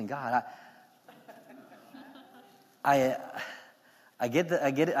convincing God. I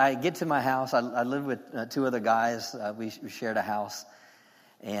get to my house. I live with two other guys. We shared a house,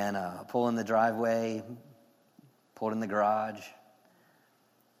 and pull in the driveway, pulled in the garage,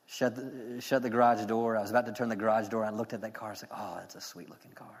 shut the garage door. I was about to turn the garage door. I looked at that car. I was like, oh, that's a sweet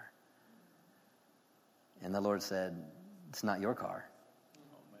looking car. And the Lord said, it's not your car.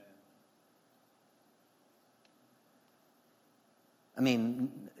 Oh, man. I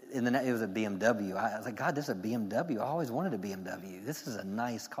mean, it was a BMW. I was like, God, this is a BMW. I always wanted a BMW. This is a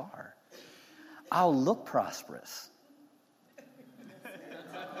nice car. I'll look prosperous.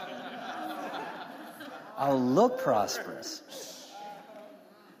 I'll look prosperous.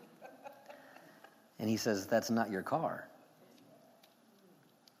 And he says, that's not your car.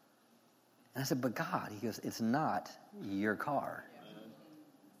 And I said, but God, he goes, it's not your car.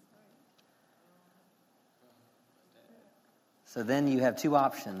 So then you have two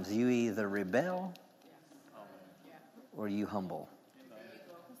options. You either rebel or you humble. I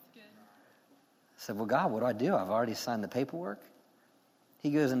said, well, God, what do? I've already signed the paperwork.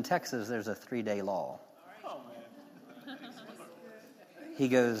 He goes, in Texas, there's a 3-day law. He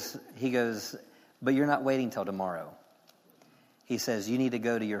goes, but you're not waiting till tomorrow. He says, you need to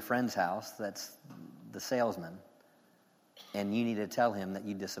go to your friend's house, that's the salesman, and you need to tell him that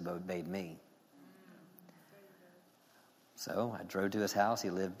you disobeyed me. So I drove to his house. He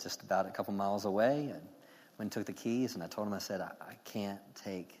lived just about a couple miles away. And went and took the keys, and I told him, I said, I can't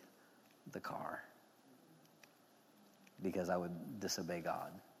take the car because I would disobey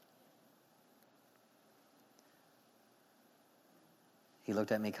God. He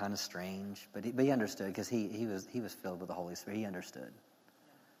looked at me kind of strange, but he understood because he was filled with the Holy Spirit. He understood.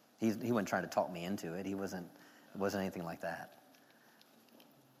 He wasn't trying to talk me into it. It wasn't anything like that.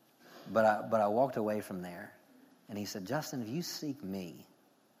 But I walked away from there, and he said, Justin, if you seek me,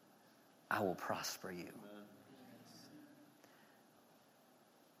 I will prosper you.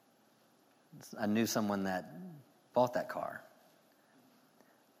 I knew someone that bought that car.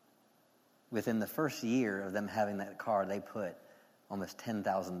 Within the first year of them having that car, they put almost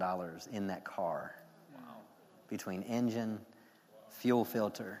 $10,000 in that car. Wow. Between engine, fuel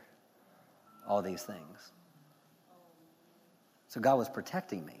filter, all these things. So God was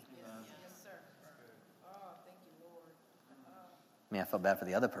protecting me. Yes, sir. Oh, thank you, Lord. I mean, I felt bad for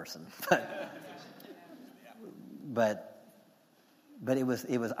the other person, but it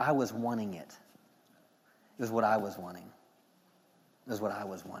was I was wanting it. It was what I was wanting. It was what I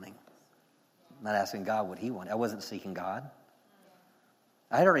was wanting. I'm not asking God what he wanted. I wasn't seeking God.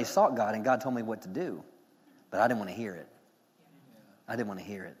 I had already sought God, and God told me what to do, but I didn't want to hear it. I didn't want to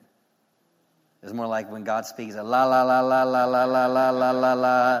hear it. It was more like when God speaks, la la la la la la la la la la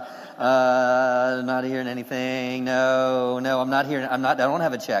la. Not hearing anything. No, I'm not hearing. I don't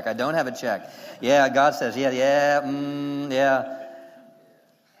have a check. I don't have a check. Yeah, God says, yeah.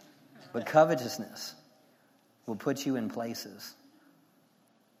 But covetousness will put you in places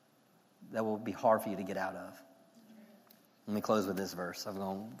that will be hard for you to get out of. Let me close with this verse. I've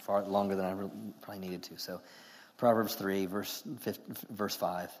gone far longer than I probably needed to. So, Proverbs 3, verse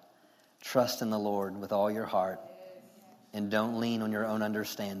 5. Trust in the Lord with all your heart, and don't lean on your own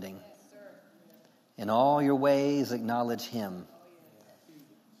understanding. In all your ways, acknowledge him.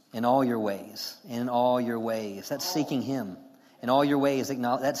 In all your ways. That's seeking him. In all your ways,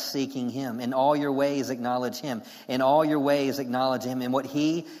 that's seeking him. In all your ways, acknowledge him. In all your ways, acknowledge him. And what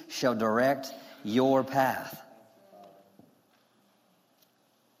he shall direct your path.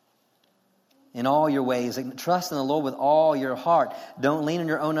 In all your ways, trust in the Lord with all your heart. Don't lean on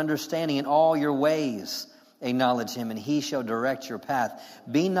your own understanding. In all your ways, acknowledge him, and he shall direct your path.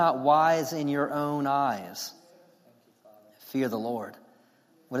 Be not wise in your own eyes. Fear the Lord.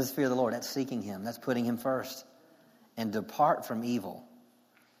 What is fear the Lord? That's seeking him. That's putting him first. And depart from evil.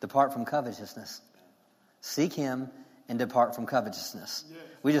 Depart from covetousness. Seek him and depart from covetousness.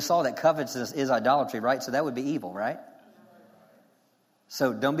 We just saw that covetousness is idolatry, right? So that would be evil, right?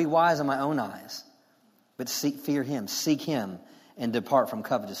 So don't be wise in my own eyes, but fear him, seek him, and depart from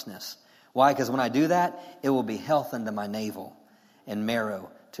covetousness. Why? Because when I do that, it will be health unto my navel and marrow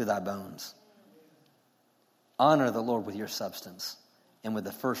to thy bones. Honor the Lord with your substance and with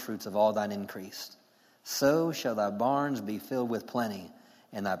the first fruits of all thine increase. So shall thy barns be filled with plenty,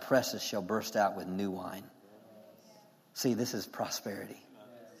 and thy presses shall burst out with new wine. See, this is prosperity.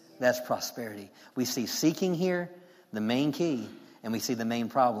 That's prosperity. We see seeking here, the main key. And we see the main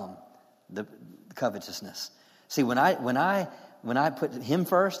problem, the covetousness. See, when I put him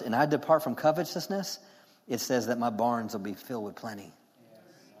first and I depart from covetousness, it says that my barns will be filled with plenty.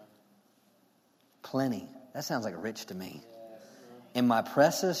 Plenty. That sounds like rich to me. And my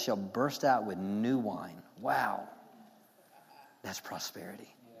presses shall burst out with new wine. Wow. That's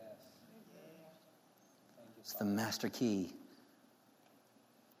prosperity. It's the master key.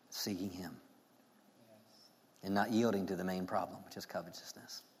 Seeking him. And not yielding to the main problem, which is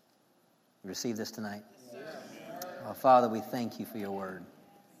covetousness. You receive this tonight? Oh, Father, we thank you for your word.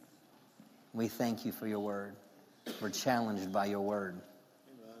 We thank you for your word. We're challenged by your word.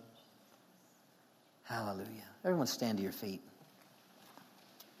 Hallelujah. Everyone stand to your feet.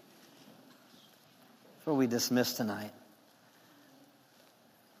 Before we dismiss tonight,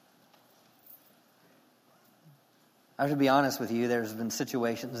 I have to be honest with you, there's been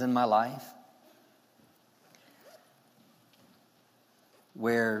situations in my life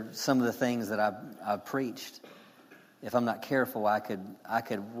where some of the things that I've preached, if I'm not careful, I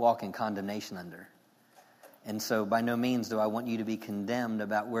could walk in condemnation under. And so by no means do I want you to be condemned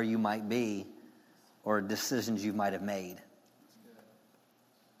about where you might be or decisions you might have made.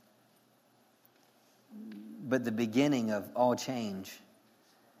 But the beginning of all change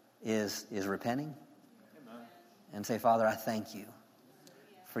is repenting. Amen. And say, Father, I thank you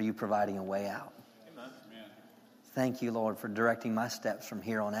for you providing a way out. Amen. Thank you, Lord, for directing my steps from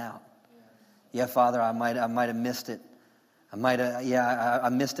here on out. Yeah, Father, I might have missed it. I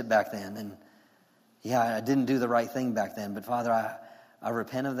missed it back then. And yeah, I didn't do the right thing back then. But Father, I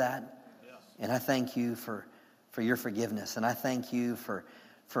repent of that. Yes. And I thank you for your forgiveness. And I thank you for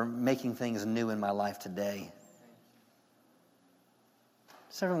making things new in my life today.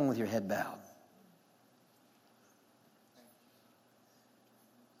 Just everyone with your head bowed.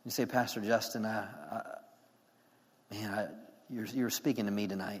 You say, Pastor Justin, you're speaking to me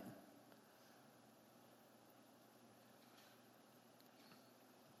tonight.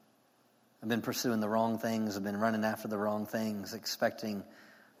 I've been pursuing the wrong things. I've been running after the wrong things, expecting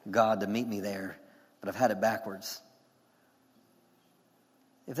God to meet me there, but I've had it backwards.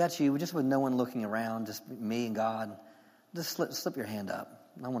 If that's you, just with no one looking around, just me and God, just slip your hand up.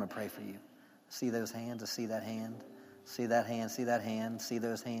 I want to pray for you. See those hands? I see that hand. See that hand? See that hand? See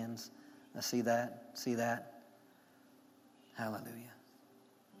those hands? I see that. See that? Hallelujah.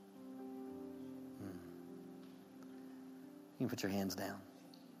 You can put your hands down.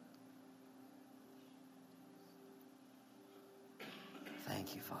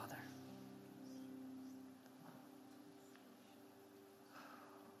 Thank you, Father.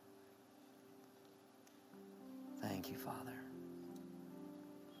 Thank you, Father.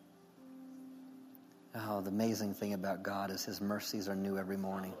 Oh, the amazing thing about God is his mercies are new every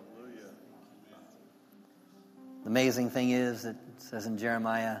morning. The amazing thing is that it says in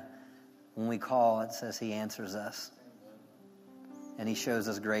Jeremiah, when we call, it says he answers us. And he shows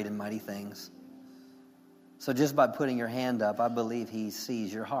us great and mighty things. So just by putting your hand up, I believe he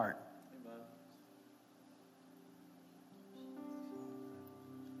sees your heart.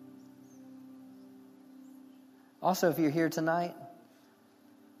 Also, if you're here tonight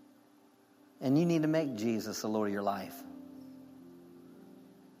and you need to make Jesus the Lord of your life,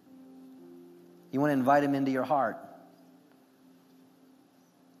 you want to invite him into your heart.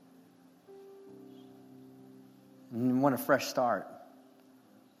 And you want a fresh start,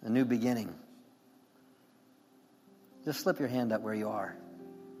 a new beginning. Just slip your hand up where you are.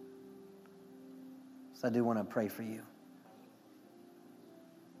 So I do want to pray for you.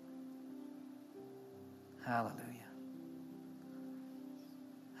 Hallelujah.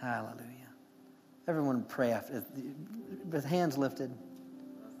 Hallelujah. Everyone pray after, with hands lifted.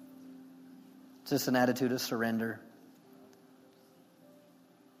 Just an attitude of surrender.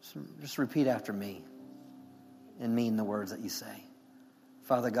 Just repeat after me and mean the words that you say.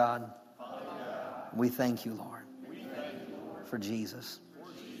 Father God, we thank you, Lord, for Jesus.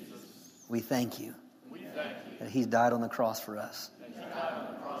 We thank you that he died on the cross for us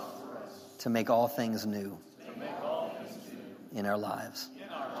to make all things new in our lives.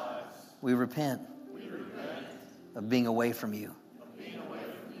 We repent of being away from you.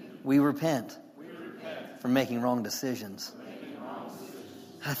 We repent from making wrong decisions.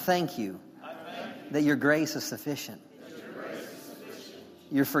 I thank you that your grace is sufficient.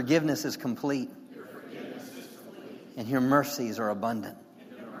 Your forgiveness is complete. And your mercies are abundant.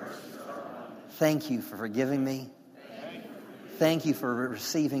 Thank you for forgiving me. Thank you for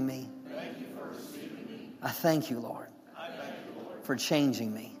receiving me. I thank you, Lord, for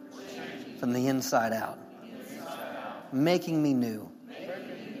changing me from the inside out, making me new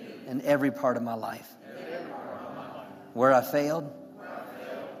in every part of my life. Where I failed,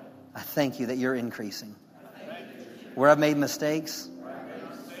 I thank you that you're increasing. Where I've made mistakes,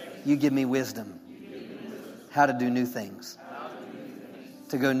 you give me wisdom how to do new things,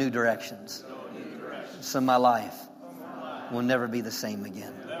 to go new directions. So my life will never be the same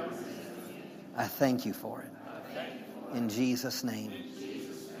again. I thank you for it. In Jesus' name,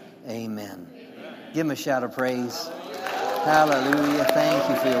 amen. Give him a shout of praise. Hallelujah. Thank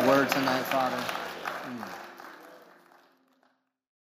you for your word tonight, Father.